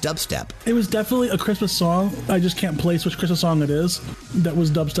though it was dubstep. It was definitely a Christmas song. I just can't place which Christmas song it is that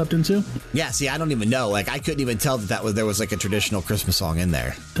was dubstepped into. Yeah, see, I don't even know. Like, I couldn't even tell there was like a traditional Christmas song in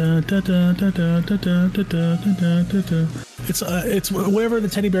there. It's wherever the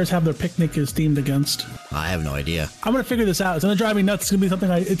teddy bears have their picnic is themed against. I have no idea. I'm gonna figure this out. It's gonna drive me nuts. It's gonna be something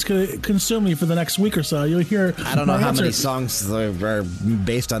it's gonna consume me for the next week or so. You'll hear. I don't know how many songs are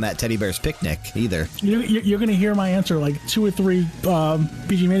based on that teddy bear's picnic either. You're gonna hear my answer like 2 or 3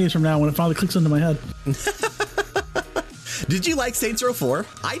 BG Manias from now when it finally clicks into my head. Did you like Saints Row 4?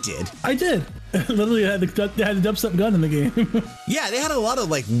 I did. I did. Literally, they had a dubstep gun in the game. Yeah, they had a lot of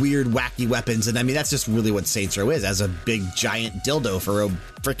like weird, wacky weapons, and I mean that's just really what Saints Row is, as a big giant dildo for a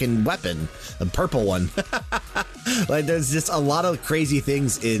freaking weapon, a purple one. Like there's just a lot of crazy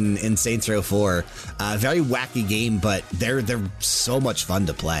things in Saints Row 4. Very wacky game, but they're so much fun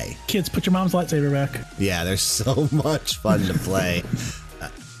to play. Kids, put your mom's lightsaber back. Yeah, they're so much fun to play.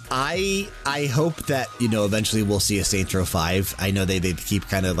 I hope that, eventually we'll see a Saints Row 5. I know they keep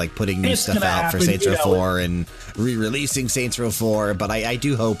kind of like putting new stuff out for Saints Row 4 and re-releasing Saints Row 4, but I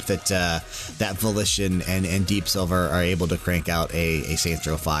do hope that that Volition and Deep Silver are able to crank out a Saints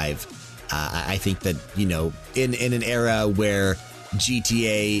Row 5. I think that, in an era where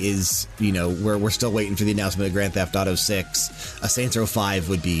GTA is, we're still waiting for the announcement of Grand Theft Auto 6. A Saints Row 5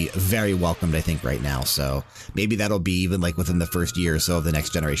 would be very welcomed, I think, right now. So maybe that'll be even like within the first year or so of the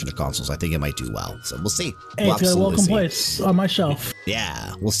next generation of consoles. I think it might do well. So we'll see. Hey, it's got a welcome place on my shelf.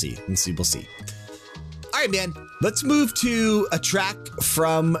 Yeah, we'll see. We'll see. All right, man. Let's move to a track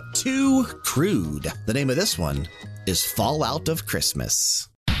from Too Crude. The name of this one is Fallout of Christmas.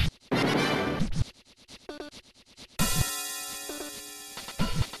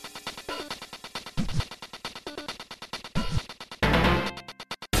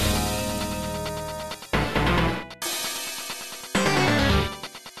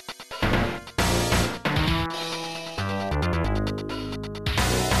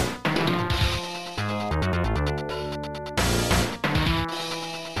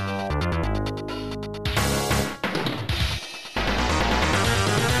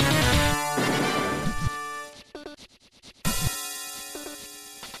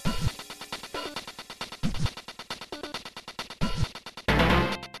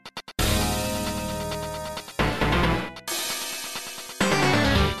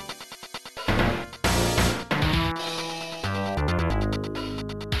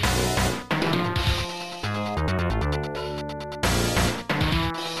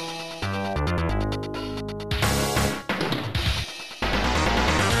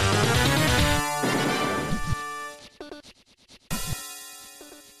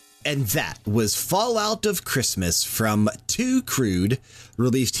 And that was Fallout of Christmas from Too Crude,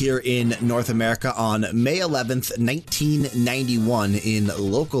 released here in North America on May 11th, 1991 in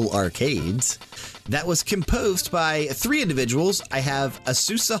local arcades. That was composed by 3 individuals. I have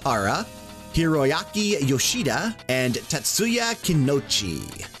Asusa Hara, Hiroyaki Yoshida, and Tatsuya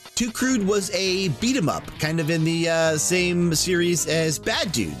Kinochi. Too Crude was a beat-em-up, kind of in the same series as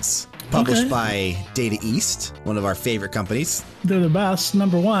Bad Dudes. Published by Data East, one of our favorite companies. They're the best,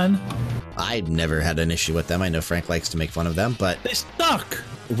 number 1. I'd never had an issue with them. I know Frank likes to make fun of them, but they suck.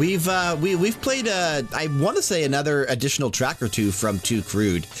 We've played I want to say another additional track or 2 from Too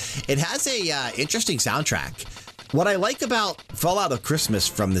Crude. It has a interesting soundtrack. What I like about Fallout of Christmas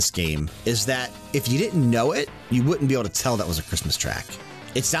from this game is that if you didn't know it, you wouldn't be able to tell that was a Christmas track.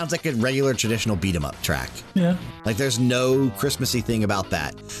 It sounds like a regular traditional beat-em-up track. Yeah. Like there's no Christmassy thing about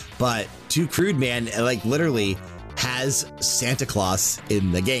that. But Too Crude, man, like literally has Santa Claus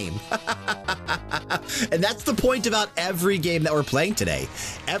in the game. And that's the point about every game that we're playing today.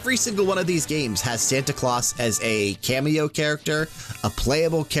 Every single one of these games has Santa Claus as a cameo character, a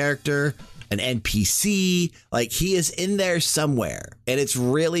playable character, an NPC. Like he is in there somewhere, and it's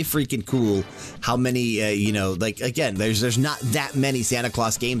really freaking cool how many like again there's not that many Santa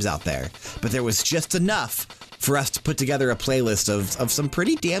Claus games out there, but there was just enough for us to put together a playlist of some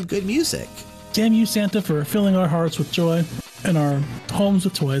pretty damn good music. Damn you, Santa, for filling our hearts with joy. and our homes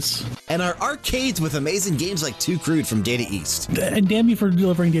with toys. And our arcades with amazing games like Too Crude from Data East. And damn you for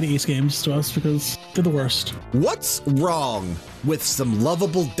delivering Data East games to us, because they're the worst. What's wrong with some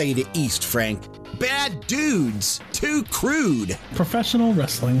lovable Data East, Frank? Bad dudes, Too Crude. Professional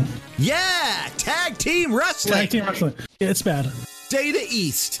wrestling. Yeah, tag team wrestling. Tag team wrestling. Yeah, it's bad. Data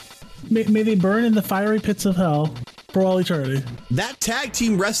East. May they burn in the fiery pits of hell for all eternity. That tag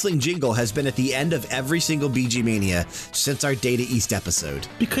team wrestling jingle has been at the end of every single BG Mania since our Data East episode.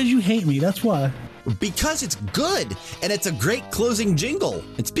 Because you hate me, that's why. Because it's good, and it's a great closing jingle.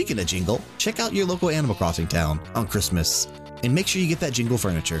 And speaking of jingle, check out your local Animal Crossing town on Christmas. And make sure you get that jingle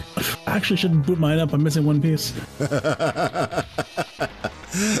furniture. I actually shouldn't boot mine up. I'm missing one piece. All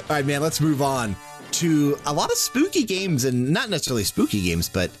right, man, let's move on to a lot of spooky games, and not necessarily spooky games,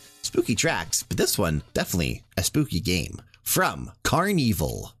 but spooky tracks. But this one, definitely a spooky game from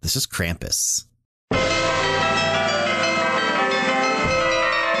Carnival. This is Krampus.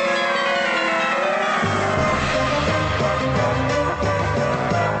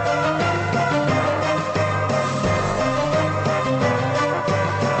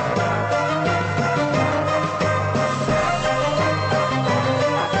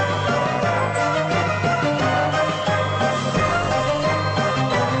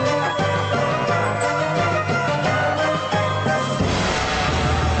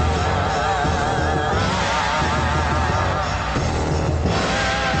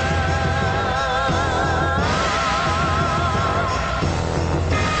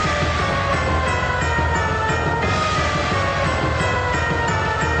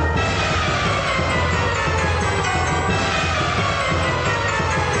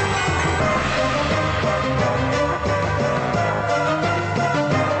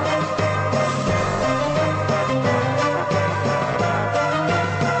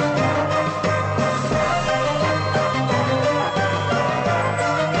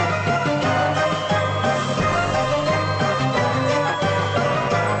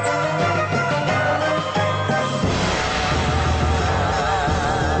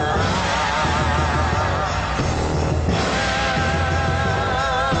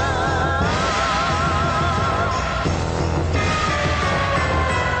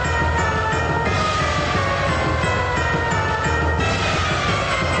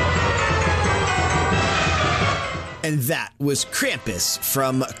 And that was Krampus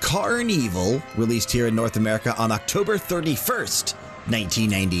from Carnival, released here in North America on October 31st,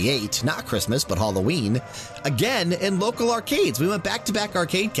 1998. Not Christmas, but Halloween. Again, in local arcades. We went back-to-back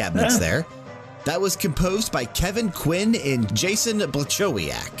arcade cabinets there. That was composed by Kevin Quinn and Jason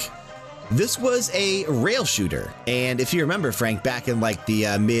Blachowiak. This was a rail shooter. And if you remember, Frank, back in like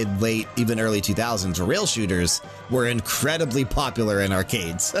the mid, late, even early 2000s, rail shooters were incredibly popular in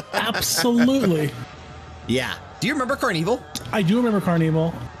arcades. Absolutely. Yeah. Do you remember Carnival? I do remember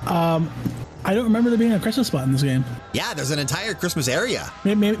Carnival. I don't remember there being a Christmas spot in this game. Yeah, there's an entire Christmas area.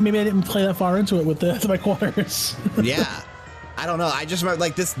 Maybe I didn't play that far into it with my quarters. Yeah. I don't know. I just remember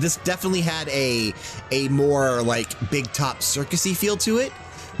like this definitely had a more like big top circusy feel to it.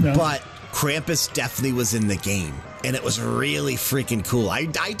 No. But Krampus definitely was in the game. And it was really freaking cool. I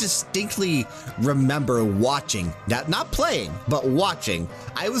distinctly remember watching, not playing, but watching.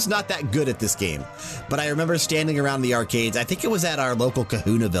 I was not that good at this game, but I remember standing around the arcades. I think it was at our local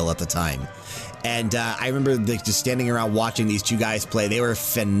Kahunaville at the time. And I remember just standing around watching these two guys play. They were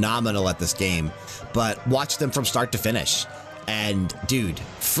phenomenal at this game, but watched them from start to finish. And dude,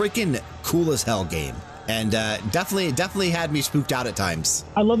 freaking cool as hell game. And definitely had me spooked out at times.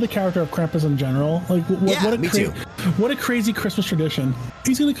 I love the character of Krampus in general. Like, what a crazy Christmas tradition.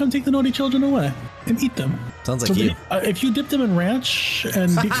 He's going to come take the naughty children away and eat them. Sounds like you. If you dip them in ranch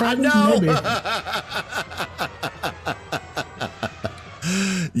and deep fry them, maybe.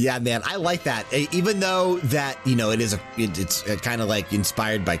 Yeah, man, I like that. Even though that, you know, it's kind of like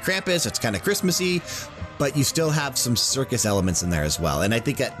inspired by Krampus. It's kind of Christmassy, but you still have some circus elements in there as well. And I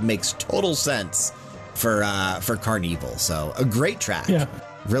think that makes total sense for Carnival. So a great track. Yeah.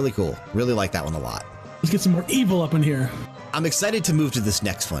 Really cool. Really like that one a lot. Let's get some more evil up in here. I'm excited to move to this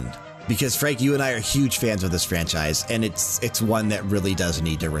next one because, Frank, you and I are huge fans of this franchise, and it's one that really does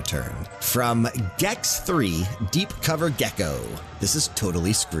need to return. From Gex 3, Deep Cover Gecko, this is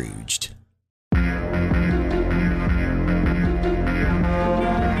Totally Scrooged.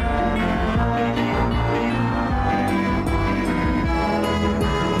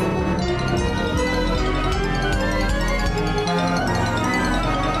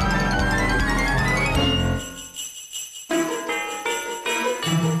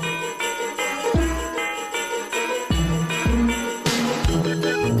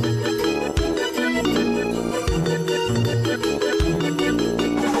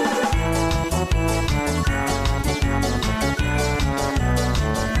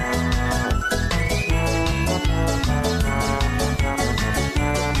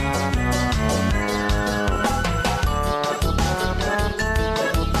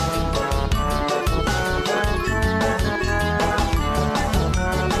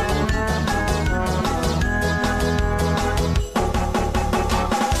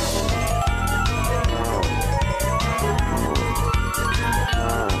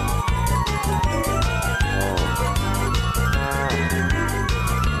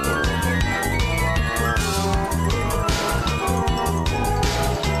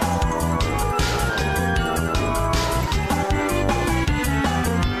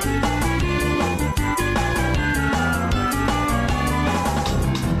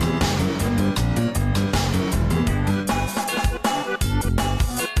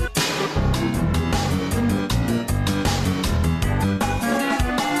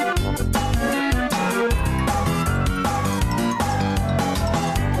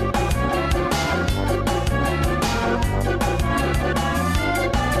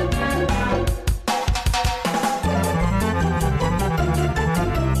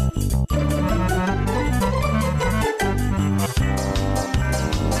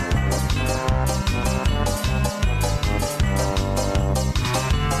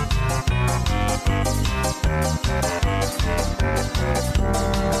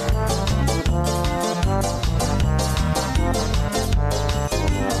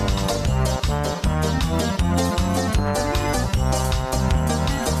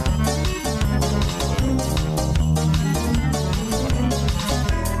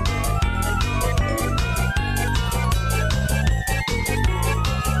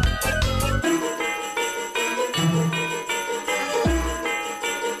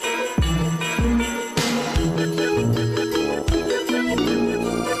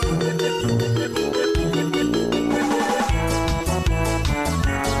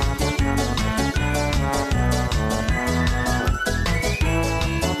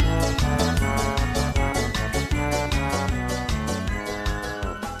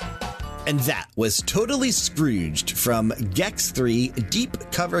 And that was Totally Scrooged from Gex 3 Deep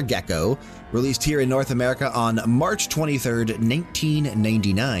Cover Gecko, released here in North America on March 23rd,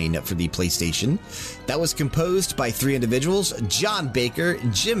 1999 for the PlayStation. That was composed by 3 individuals, John Baker,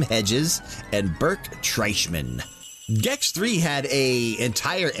 Jim Hedges, and Burke Treichman. Gex 3 had an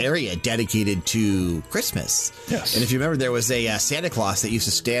entire area dedicated to Christmas. Yes. And if you remember, there was a Santa Claus that used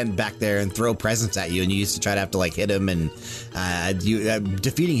to stand back there and throw presents at you, and you used to try to have to like hit him, and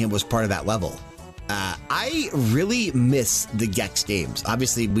defeating him was part of that level. I really miss the Gex games.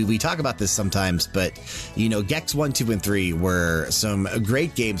 Obviously, we talk about this sometimes, but, you know, Gex 1, 2, and 3 were some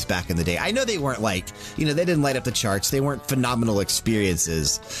great games back in the day. I know they weren't like, you know, they didn't light up the charts. They weren't phenomenal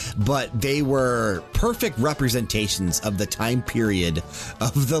experiences, but they were perfect representations of the time period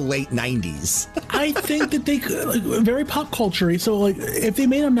of the late 90s. I think that they could, like, very pop culture. So, like, if they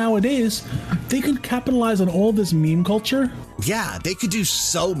made them nowadays, they could capitalize on all this meme culture. Yeah, they could do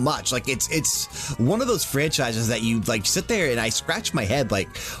so much. Like, it's one of those franchises that you like sit there and I scratch my head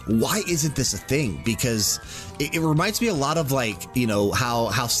like, why isn't this a thing? Because it reminds me a lot of, like, you know,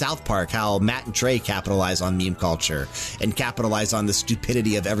 how South Park, how Matt and Trey capitalize on meme culture and capitalize on the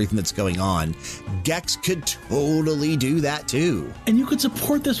stupidity of everything that's going on. Gex could totally do that too. And you could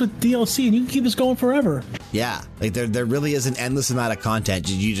support this with DLC and you can keep this going forever. Yeah, like there really is an endless amount of content.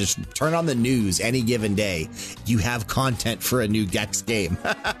 You just turn on the news any given day, you have content for a new Gex game.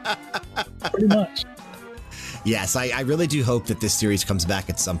 Pretty much. Yes, I really do hope that this series comes back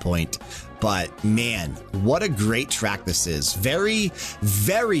at some point. But man, what a great track this is. Very,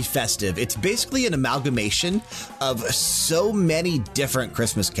 very festive. It's basically an amalgamation of so many different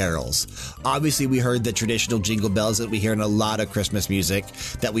Christmas carols. Obviously, we heard the traditional jingle bells that we hear in a lot of Christmas music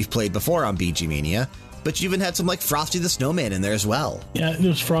that we've played before on BG Mania. But you even had some like Frosty the Snowman in there as well. Yeah, there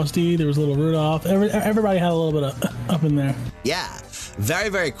was Frosty, there was Little Rudolph. Everybody had a little bit of up in there. Yeah, very,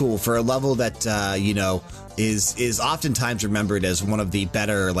 very cool for a level that, you know, is oftentimes remembered as one of the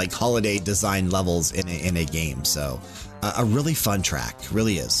better like holiday design levels in a game. So a really fun track,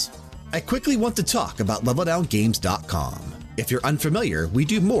 really is. I quickly want to talk about LevelDownGames.com. If you're unfamiliar, we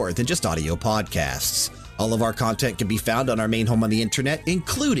do more than just audio podcasts. All of our content can be found on our main home on the internet,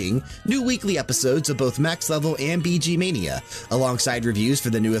 including new weekly episodes of both Max Level and BG Mania, alongside reviews for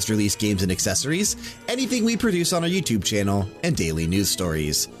the newest released games and accessories, anything we produce on our YouTube channel, and daily news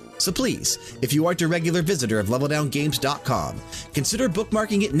stories. So please, if you aren't a regular visitor of LevelDownGames.com, consider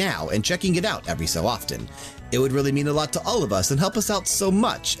bookmarking it now and checking it out every so often. It would really mean a lot to all of us and help us out so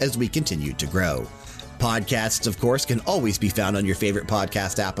much as we continue to grow. Podcasts, of course, can always be found on your favorite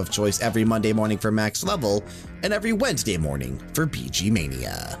podcast app of choice every Monday morning for Max Level and every Wednesday morning for BG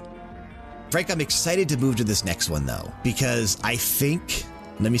Mania. Frank, I'm excited to move to this next one, though, because I think,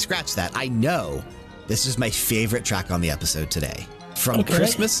 let me scratch that, I know this is my favorite track on the episode today. From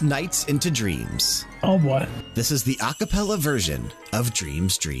Christmas Nights into Dreams. Oh, boy. This is the a cappella version of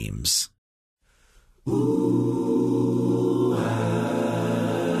Dreams, Dreams. Ooh,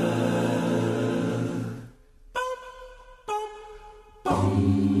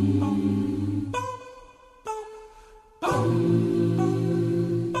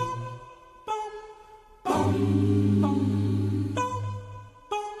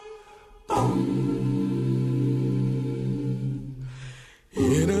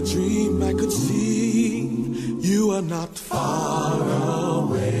 in a dream I could see you are not far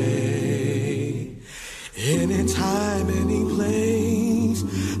away. Anytime, any place,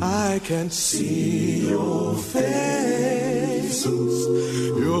 I can see your face.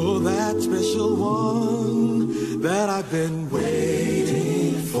 You're that special one that I've been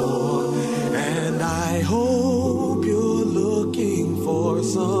waiting for. And I hope you're looking for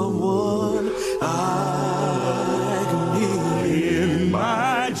someone I can meet. In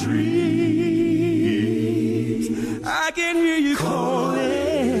my dreams, I can hear you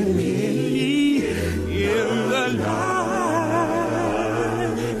calling me in the night.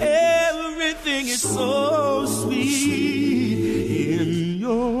 Everything is so sweet in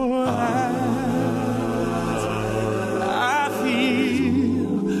your eyes. I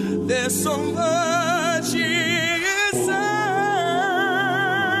feel there's so much inside.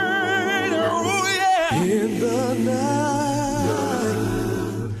 Oh yeah. In the night,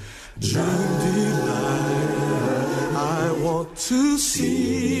 dream delight. I want to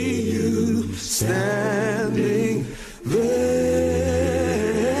see you standing there.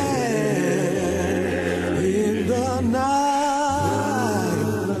 In the night,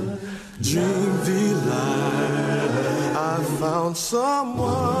 dream delight. I found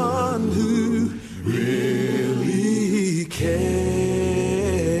someone who really cares.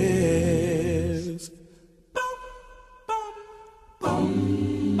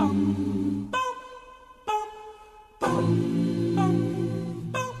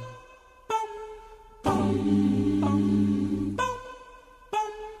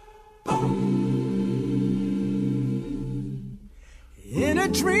 In a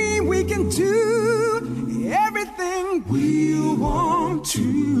dream we can do everything we want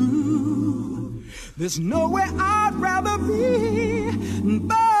to. There's nowhere I'd rather be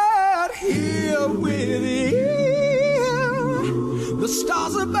but here with you. The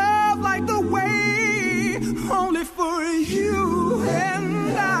stars above light the way only for you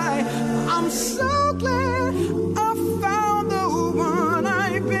and I'm so glad I found the one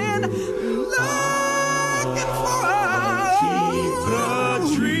I've been looking for. Keep the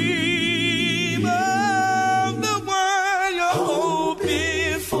dream of the one you're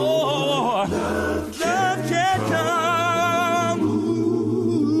hoping for. Love can come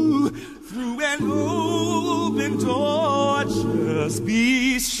through an open door. Just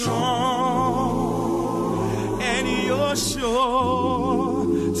be strong, and you're sure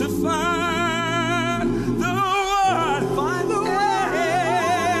to find the one. Find the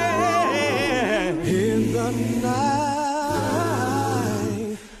way in the night.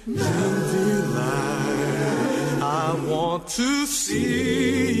 In delight, I want to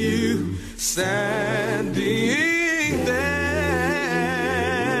see you standing there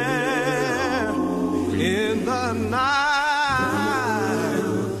in the night.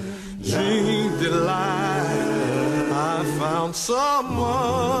 Dream delight, I found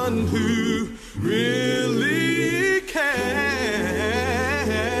someone who really cares.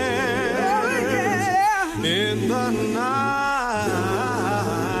 In the night,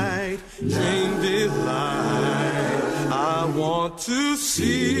 dream delight, I want to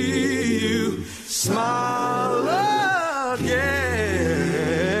see you smile again.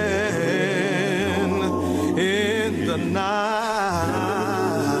 In the night,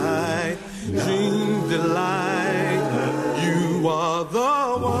 dream delight, you are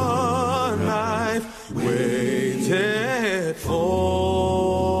the one I've waited for.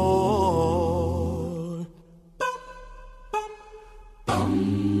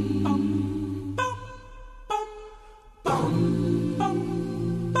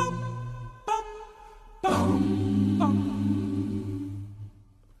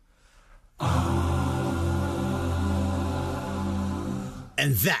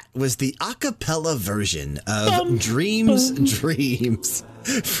 And that was the a cappella version of Dreams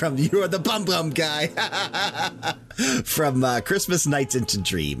from You Are the Bum Bum Guy from Christmas Nights into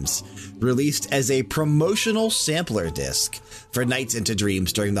Dreams, released as a promotional sampler disc for Nights into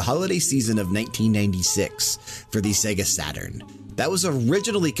Dreams during the holiday season of 1996 for the Sega Saturn. That was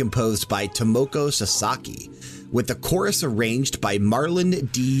originally composed by Tomoko Sasaki, with the chorus arranged by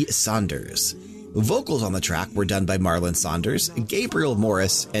Marlon D. Saunders. Vocals on the track were done by Marlon Saunders, Gabriel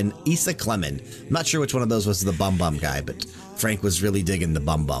Morris, and Issa Clement. I'm not sure which one of those was the Bum Bum Guy, but Frank was really digging the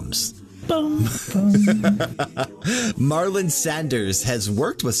Bum Bums. Bum, bum. Marlon Saunders has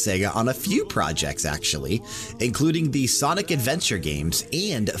worked with Sega on a few projects, actually, including the Sonic Adventure games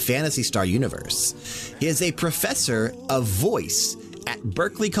and Phantasy Star Universe. He is a professor of voice at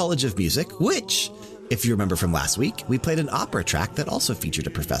Berklee College of Music, which, if you remember from last week, we played an opera track that also featured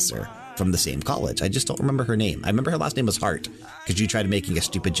a professor from the same college. I just don't remember her name. I remember her last name was Hart, because you tried making a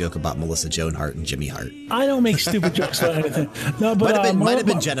stupid joke about Melissa Joan Hart and Jimmy Hart. I don't make stupid jokes about anything. No, but might have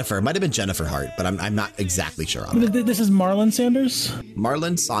been Jennifer. Might have been Jennifer Hart, but I'm not exactly sure on that. This is Marlon Sanders?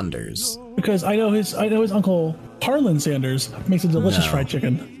 Marlon Saunders. Because I know his uncle Harlan Sanders makes a delicious fried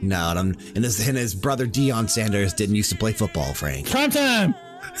chicken. No, and his brother Deion Sanders didn't used to play football, Frank. Prime time.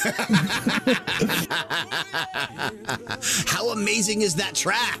 How amazing is that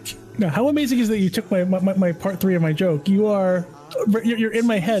track? Now, how amazing is that you took my part 3 of my joke? You're in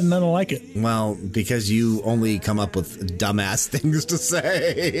my head and I don't like it. Well, because you only come up with dumbass things to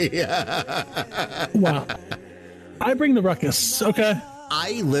say. Wow. I bring the ruckus, okay?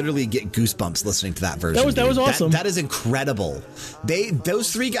 I literally get goosebumps listening to that version. That was awesome. That is incredible.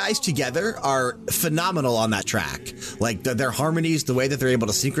 Those three guys together are phenomenal on that track. Like their harmonies, the way that they're able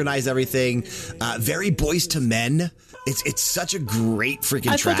to synchronize everything, very Boys to Men. It's such a great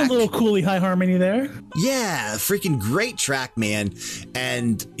freaking track. I felt a little Cooley high harmony there. Yeah, freaking great track, man.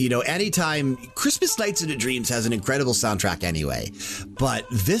 And, anytime Christmas Nights into Dreams has an incredible soundtrack anyway. But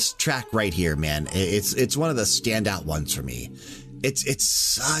this track right here, man, it's one of the standout ones for me. It's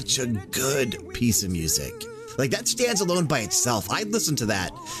such a good piece of music. Like, that stands alone by itself. I'd listen to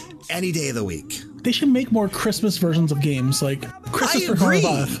that any day of the week. They should make more Christmas versions of games, like Christmas for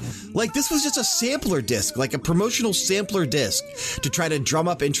Carnival. Like, this was just a sampler disc, like a promotional sampler disc to try to drum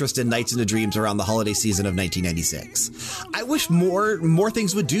up interest in Nights into Dreams around the holiday season of 1996. I wish more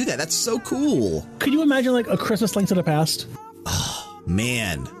things would do that. That's so cool. Could you imagine like a Christmas Link to the Past? Oh,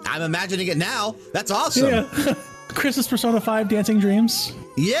 man. I'm imagining it now. That's awesome. Yeah. Christmas Persona 5 Dancing Dreams.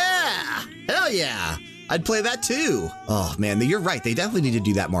 Yeah. Hell yeah. I'd play that too. Oh, man. You're right. They definitely need to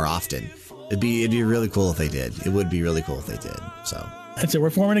do that more often. It'd be really cool if they did. It would be really cool if they did. So that's it. We're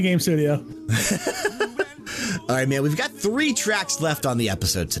forming a game studio. All right, man. We've got 3 tracks left on the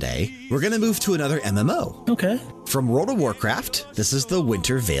episode today. We're going to move to another MMO. Okay. From World of Warcraft, this is the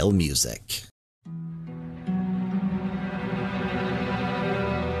Winter Veil music.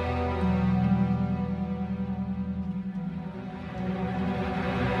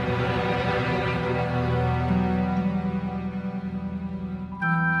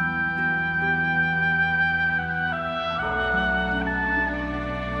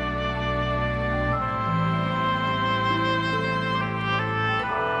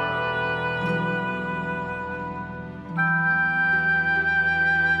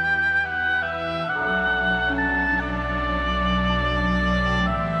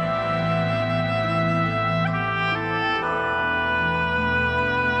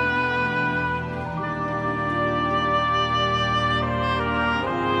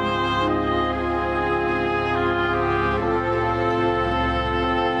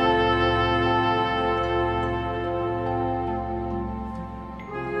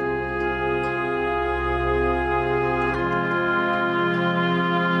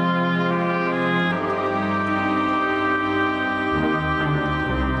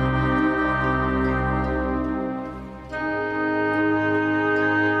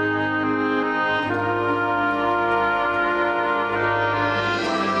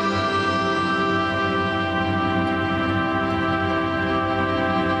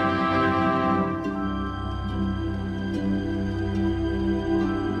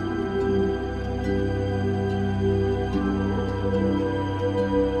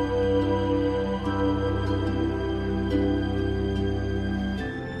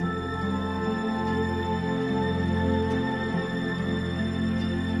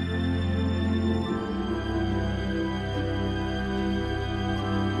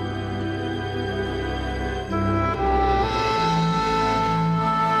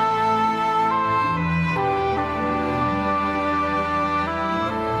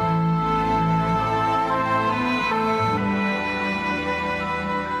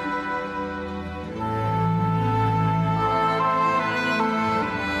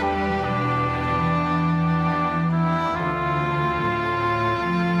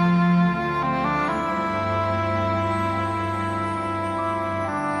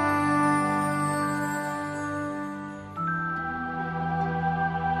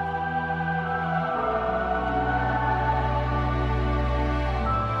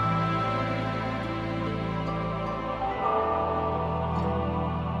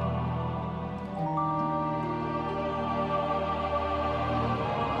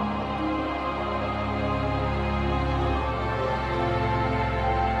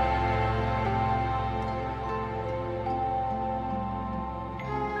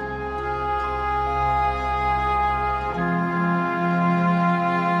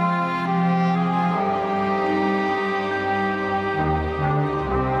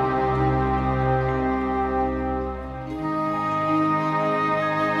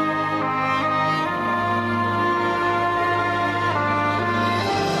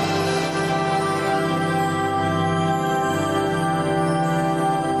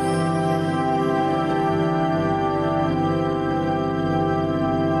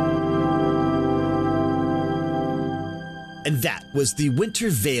 And that was the Winter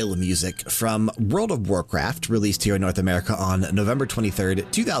Veil music from World of Warcraft, released here in North America on November 23rd,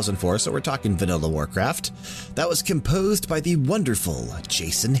 2004. So we're talking Vanilla Warcraft. That was composed by the wonderful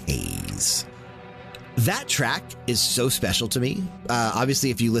Jason Hayes. That track is so special to me.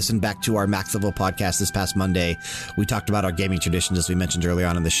 Obviously, if you listen back to our Max Level podcast this past Monday, we talked about our gaming traditions, as we mentioned earlier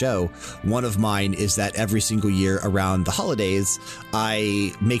on in the show. One of mine is that every single year around the holidays,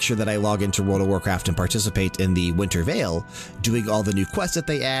 I make sure that I log into World of Warcraft and participate in the Winter Veil, doing all the new quests that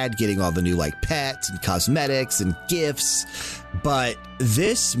they add, getting all the new like pets and cosmetics and gifts. But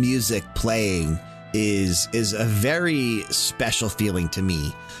this music playing is a very special feeling to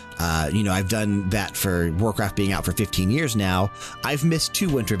me. You know, I've done that for Warcraft being out for 15 years now. I've missed 2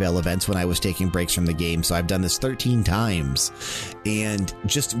 Winter Veil events when I was taking breaks from the game, so I've done this 13 times. And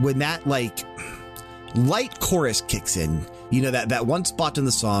just when that, like, light chorus kicks in, You know, that one spot in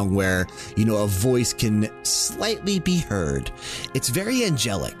the song where, you know, a voice can slightly be heard. It's very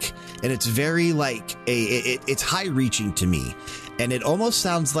angelic, and it's very like it's high reaching to me. And it almost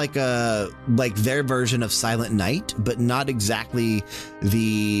sounds like their version of Silent Night, but not exactly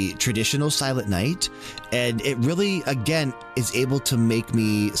the traditional Silent Night. And it really, again, is able to make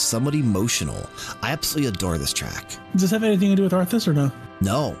me somewhat emotional. I absolutely adore this track. Does this have anything to do with Arthas or no?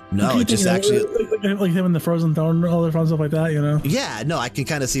 No, it just actually like him in the Frozen Throne, all the fun stuff like that, you know. Yeah, no, I can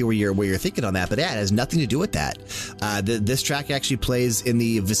kind of see where you're thinking on that, but yeah, it has nothing to do with that. This track actually plays in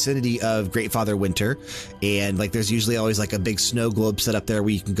the vicinity of Great Father Winter, and like there's usually always like a big snow globe set up there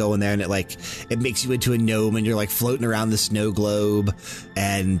where you can go in there, and it makes you into a gnome, and you're like floating around the snow globe,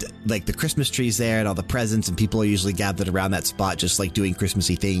 and like the Christmas trees there, and all the presents, and people are usually gathered around that spot, just like doing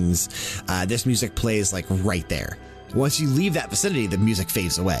Christmassy things. This music plays like right there. Once you leave that vicinity, the music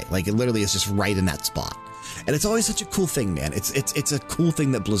fades away. Like it literally is just right in that spot. And it's always such a cool thing, man. It's a cool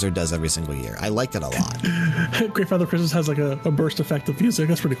thing that Blizzard does every single year. I like it a lot. Great Father Christmas has like a burst effect of music.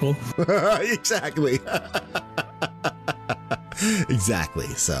 That's pretty cool. Exactly. Exactly.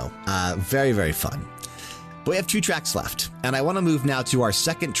 So very, very fun. But we have 2 tracks left, and I want to move now to our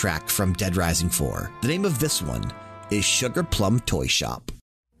second track from Dead Rising 4. The name of this one is Sugar Plum Toy Shop.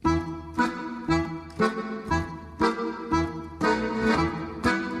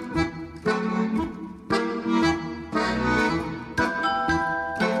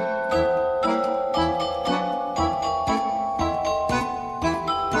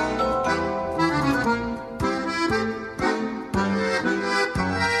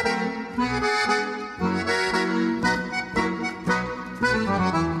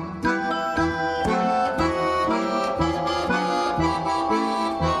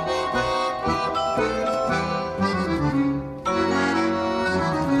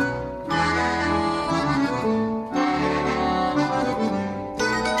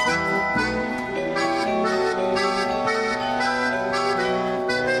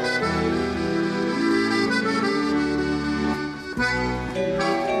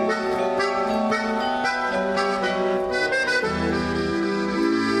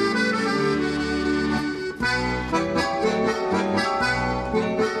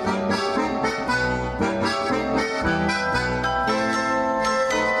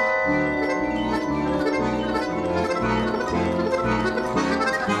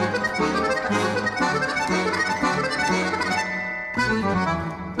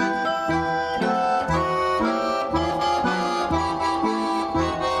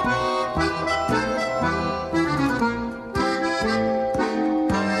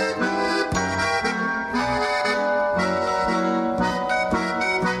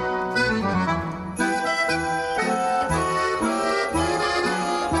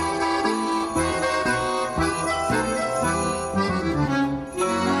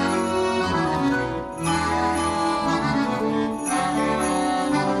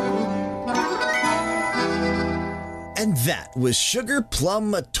 And that was Sugar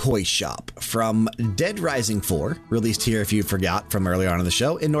Plum Toy Shop from Dead Rising 4, released here, if you forgot from earlier on in the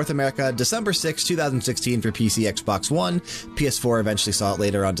show, in North America, December 6, 2016 for PC, Xbox One. PS4 eventually saw it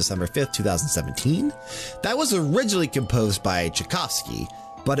later on December 5th, 2017. That was originally composed by Tchaikovsky,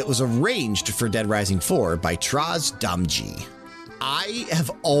 but it was arranged for Dead Rising 4 by Traz Damji. I have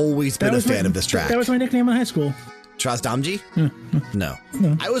always been a fan of this track. That was my nickname in high school. Traz Damji? No.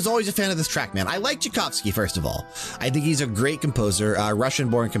 I was always a fan of this track, man. I like Tchaikovsky, first of all. I think he's a great composer,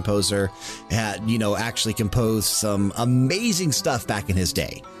 Russian-born composer, had, actually composed some amazing stuff back in his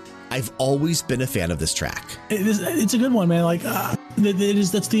day. I've always been a fan of this track. It's a good one, man. Like,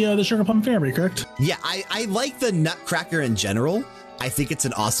 that's the Sugar Plum Fairy, correct? Yeah, I like the Nutcracker in general. I think it's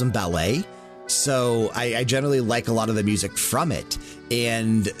an awesome ballet. So I generally like a lot of the music from it.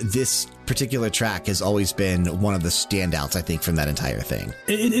 And this particular track has always been one of the standouts, I think, from that entire thing.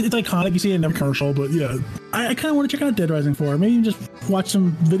 It's iconic. You see it in every commercial, but yeah, I kind of want to check out Dead Rising 4. Maybe just watch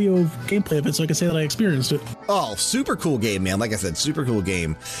some video gameplay of it so I can say that I experienced it. Oh, super cool game, man. Like I said, super cool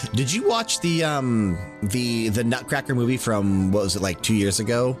game. Did you watch the Nutcracker movie from, what was it, like 2 years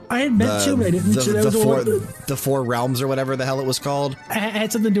ago? I had meant to, but I didn't. The Four Realms or whatever the hell it was called. I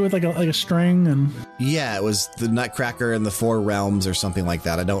had something to do with like a string and... Yeah, it was the Nutcracker and the Four Realms or something like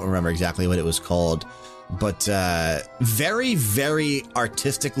that. I don't remember exactly what it was called, but very, very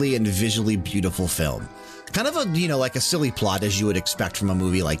artistically and visually beautiful film. Kind of a, like a silly plot as you would expect from a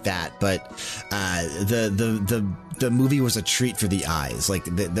movie like that, but the movie was a treat for the eyes. Like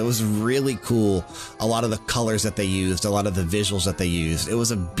that was really cool. A lot of the colors that they used, a lot of the visuals that they used. It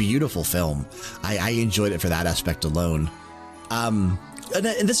was a beautiful film. I enjoyed it for that aspect alone.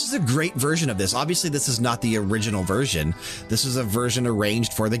 and this is a great version of this. Obviously, this is not the original version. This is a version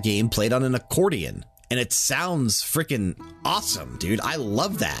arranged for the game, played on an accordion. And it sounds freaking awesome, dude. I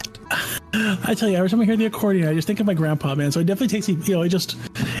love that. I tell you, every time I hear the accordion, I just think of my grandpa, man. So it definitely takes me,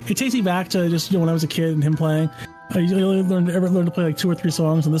 it takes me back to just, when I was a kid and him playing. I usually learned to play like 2 or 3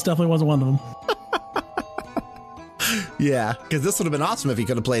 songs, and this definitely wasn't one of them. Yeah, because this would have been awesome if he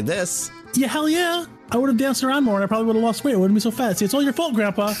could have played this. Yeah, hell yeah. I would have danced around more and I probably would have lost weight. It wouldn't be so fat. See, it's all your fault,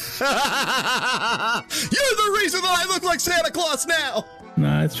 Grandpa. You're the reason that I look like Santa Claus now.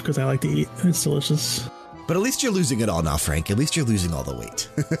 Nah, it's because I like to eat. It's delicious. But at least you're losing it all now, Frank. At least you're losing all the weight.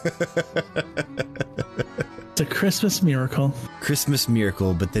 It's a Christmas miracle. Christmas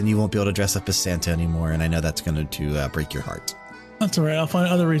miracle, but then you won't be able to dress up as Santa anymore, and I know that's going to break your heart. That's all right. I'll find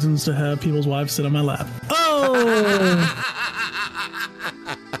other reasons to have people's wives sit on my lap. Oh!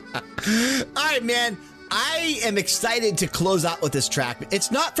 All right, man. I am excited to close out with this track.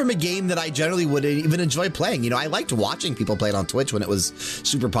 It's not from a game that I generally would even enjoy playing. I liked watching people play it on Twitch when it was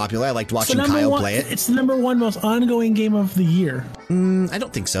super popular. I liked watching Kyle play it. It's the #1 most ongoing game of the year. I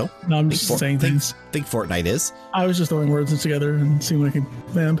don't think so. No, I'm just saying things. Think Fortnite is. I was just throwing words together and seeing what I could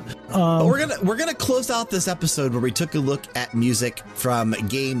land. But we're gonna close out this episode where we took a look at music from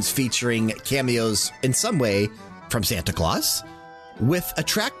games featuring cameos in some way from Santa Claus, with a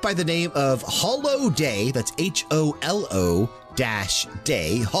track by the name of Hollow Day, that's HOLO-Day,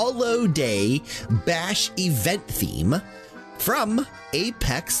 Hollow Day Bash event theme from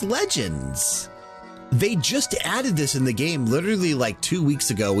Apex Legends. They just added this in the game literally like 2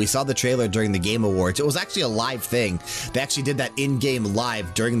 weeks ago. We saw the trailer during the Game Awards. It was actually a live thing. They actually did that in-game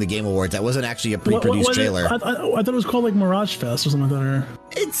live during the Game Awards. That wasn't actually a pre-produced trailer. I thought it was called like Mirage Fest or something like that.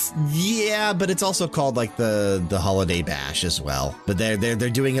 Yeah, but it's also called like the Holiday Bash as well. But they're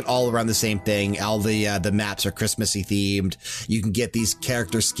doing it all around the same thing. All the maps are Christmassy themed. You can get these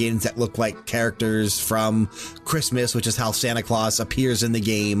character skins that look like characters from Christmas, which is how Santa Claus appears in the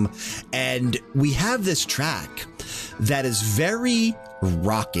game. And we have this track that is very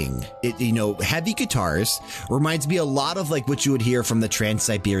rocking. Heavy guitars, reminds me a lot of like what you would hear from the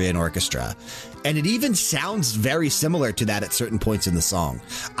Trans-Siberian Orchestra. And it even sounds very similar to that at certain points in the song.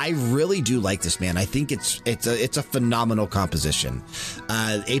 I really do like this, man. I think it's a phenomenal composition.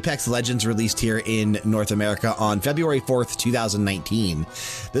 Apex Legends released here in North America on February 4th, 2019.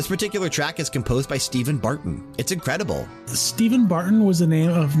 This particular track is composed by Stephen Barton. It's incredible. Stephen Barton was the name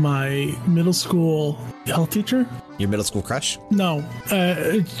of my middle school health teacher. Your middle school crush? No.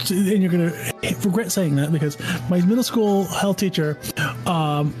 And you're going to regret saying that because my middle school health teacher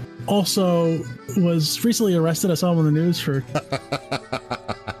also was recently arrested. I saw him on the news for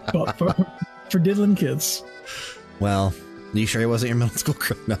diddling kids. Well, are you sure he wasn't your middle school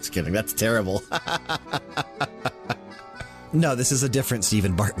crush? No, just kidding. That's terrible. No, this is a different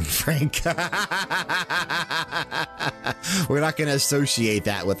Stephen Barton, Frank. We're not going to associate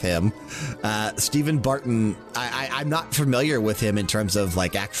that with him. Stephen Barton, I'm not familiar with him in terms of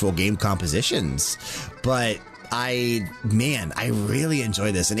like actual game compositions, but I really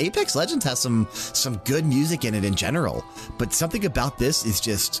enjoy this. And Apex Legends has some good music in it in general, but something about this is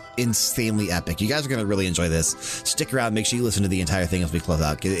just insanely epic. You guys are going to really enjoy this. Stick around. Make sure you listen to the entire thing as we close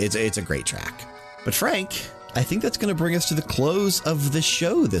out. It's a great track. But Frank, I think that's going to bring us to the close of the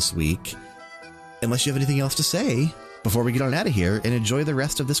show this week. Unless you have anything else to say before we get on out of here and enjoy the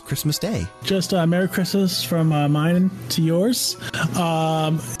rest of this Christmas day. Just Merry Christmas from mine to yours.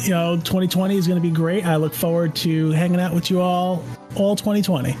 2020 is going to be great. I look forward to hanging out with you all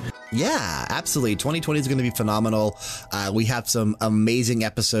 2020. Yeah, absolutely. 2020 is going to be phenomenal. We have some amazing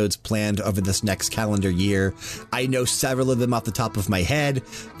episodes planned over this next calendar year. I know several of them off the top of my head.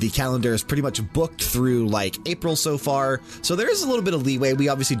 The calendar is pretty much booked through like April so far. So there is a little bit of leeway. We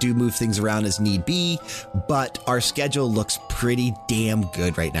obviously do move things around as need be, but our schedule looks pretty damn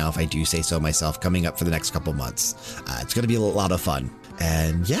good right now, if I do say so myself, coming up for the next couple months. It's going to be a lot of fun.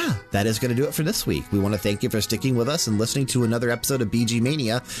 And yeah, that is going to do it for this week. We want to thank you for sticking with us and listening to another episode of BG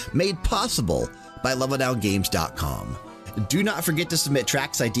Mania, made possible by LevelDownGames.com. Do not forget to submit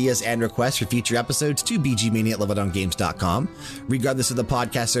tracks, ideas, and requests for future episodes to bgmania@leveldowngames.com. Regardless of the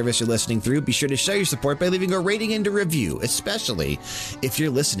podcast service you're listening through, be sure to show your support by leaving a rating and a review, especially if you're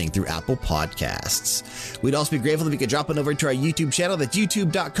listening through Apple Podcasts. We'd also be grateful if you could drop on over to our YouTube channel. That's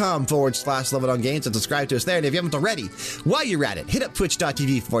youtube.com/LevelDownGames and subscribe to us there. And if you haven't already, while you're at it, hit up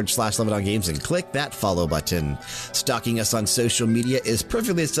twitch.tv/LevelDownGames and click that follow button. Stalking us on social media is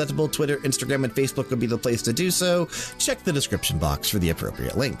perfectly acceptable. Twitter, Instagram, and Facebook would be the place to do so. Check check the description box for the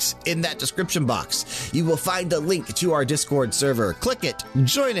appropriate links. In that description box, you will find a link to our Discord server. Click it,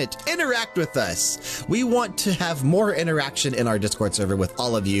 join it, interact with us. We want to have more interaction in our Discord server with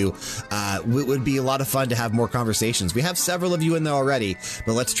all of you. It would be a lot of fun to have more conversations. We have several of you in there already,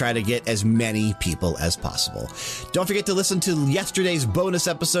 but let's try to get as many people as possible. Don't forget to listen to yesterday's bonus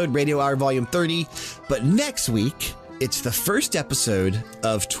episode, Radio Hour Volume 30. But next week, it's the first episode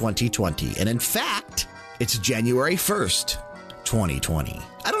of 2020. And in fact, it's January 1st, 2020.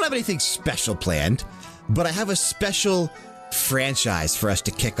 I don't have anything special planned, but I have a special franchise for us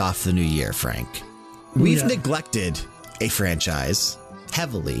to kick off the new year, Frank. We've neglected a franchise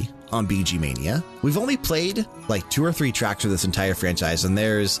heavily on BG Mania. We've only played like 2 or 3 tracks of this entire franchise, and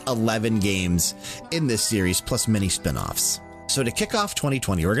there's 11 games in this series, plus many spin-offs. So to kick off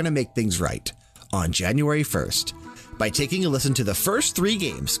 2020, we're going to make things right on January 1st by taking a listen to the first 3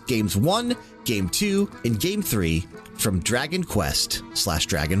 games, Games 1, Game 2, and Game 3 from Dragon Quest /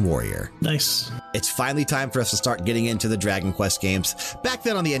 Dragon Warrior. Nice. It's finally time for us to start getting into the Dragon Quest games. Back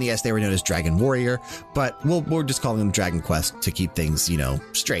then on the NES, they were known as Dragon Warrior, but we're just calling them Dragon Quest to keep things,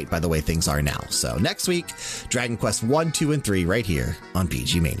 straight by the way things are now. So next week, Dragon Quest 1, 2, and 3 right here on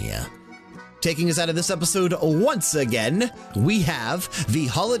BG Mania. Taking us out of this episode once again, we have the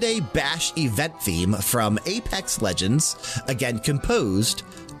Holiday Bash event theme from Apex Legends, again composed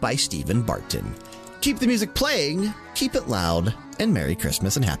by Stephen Barton. Keep the music playing, keep it loud, and Merry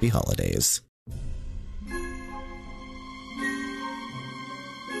Christmas and Happy Holidays.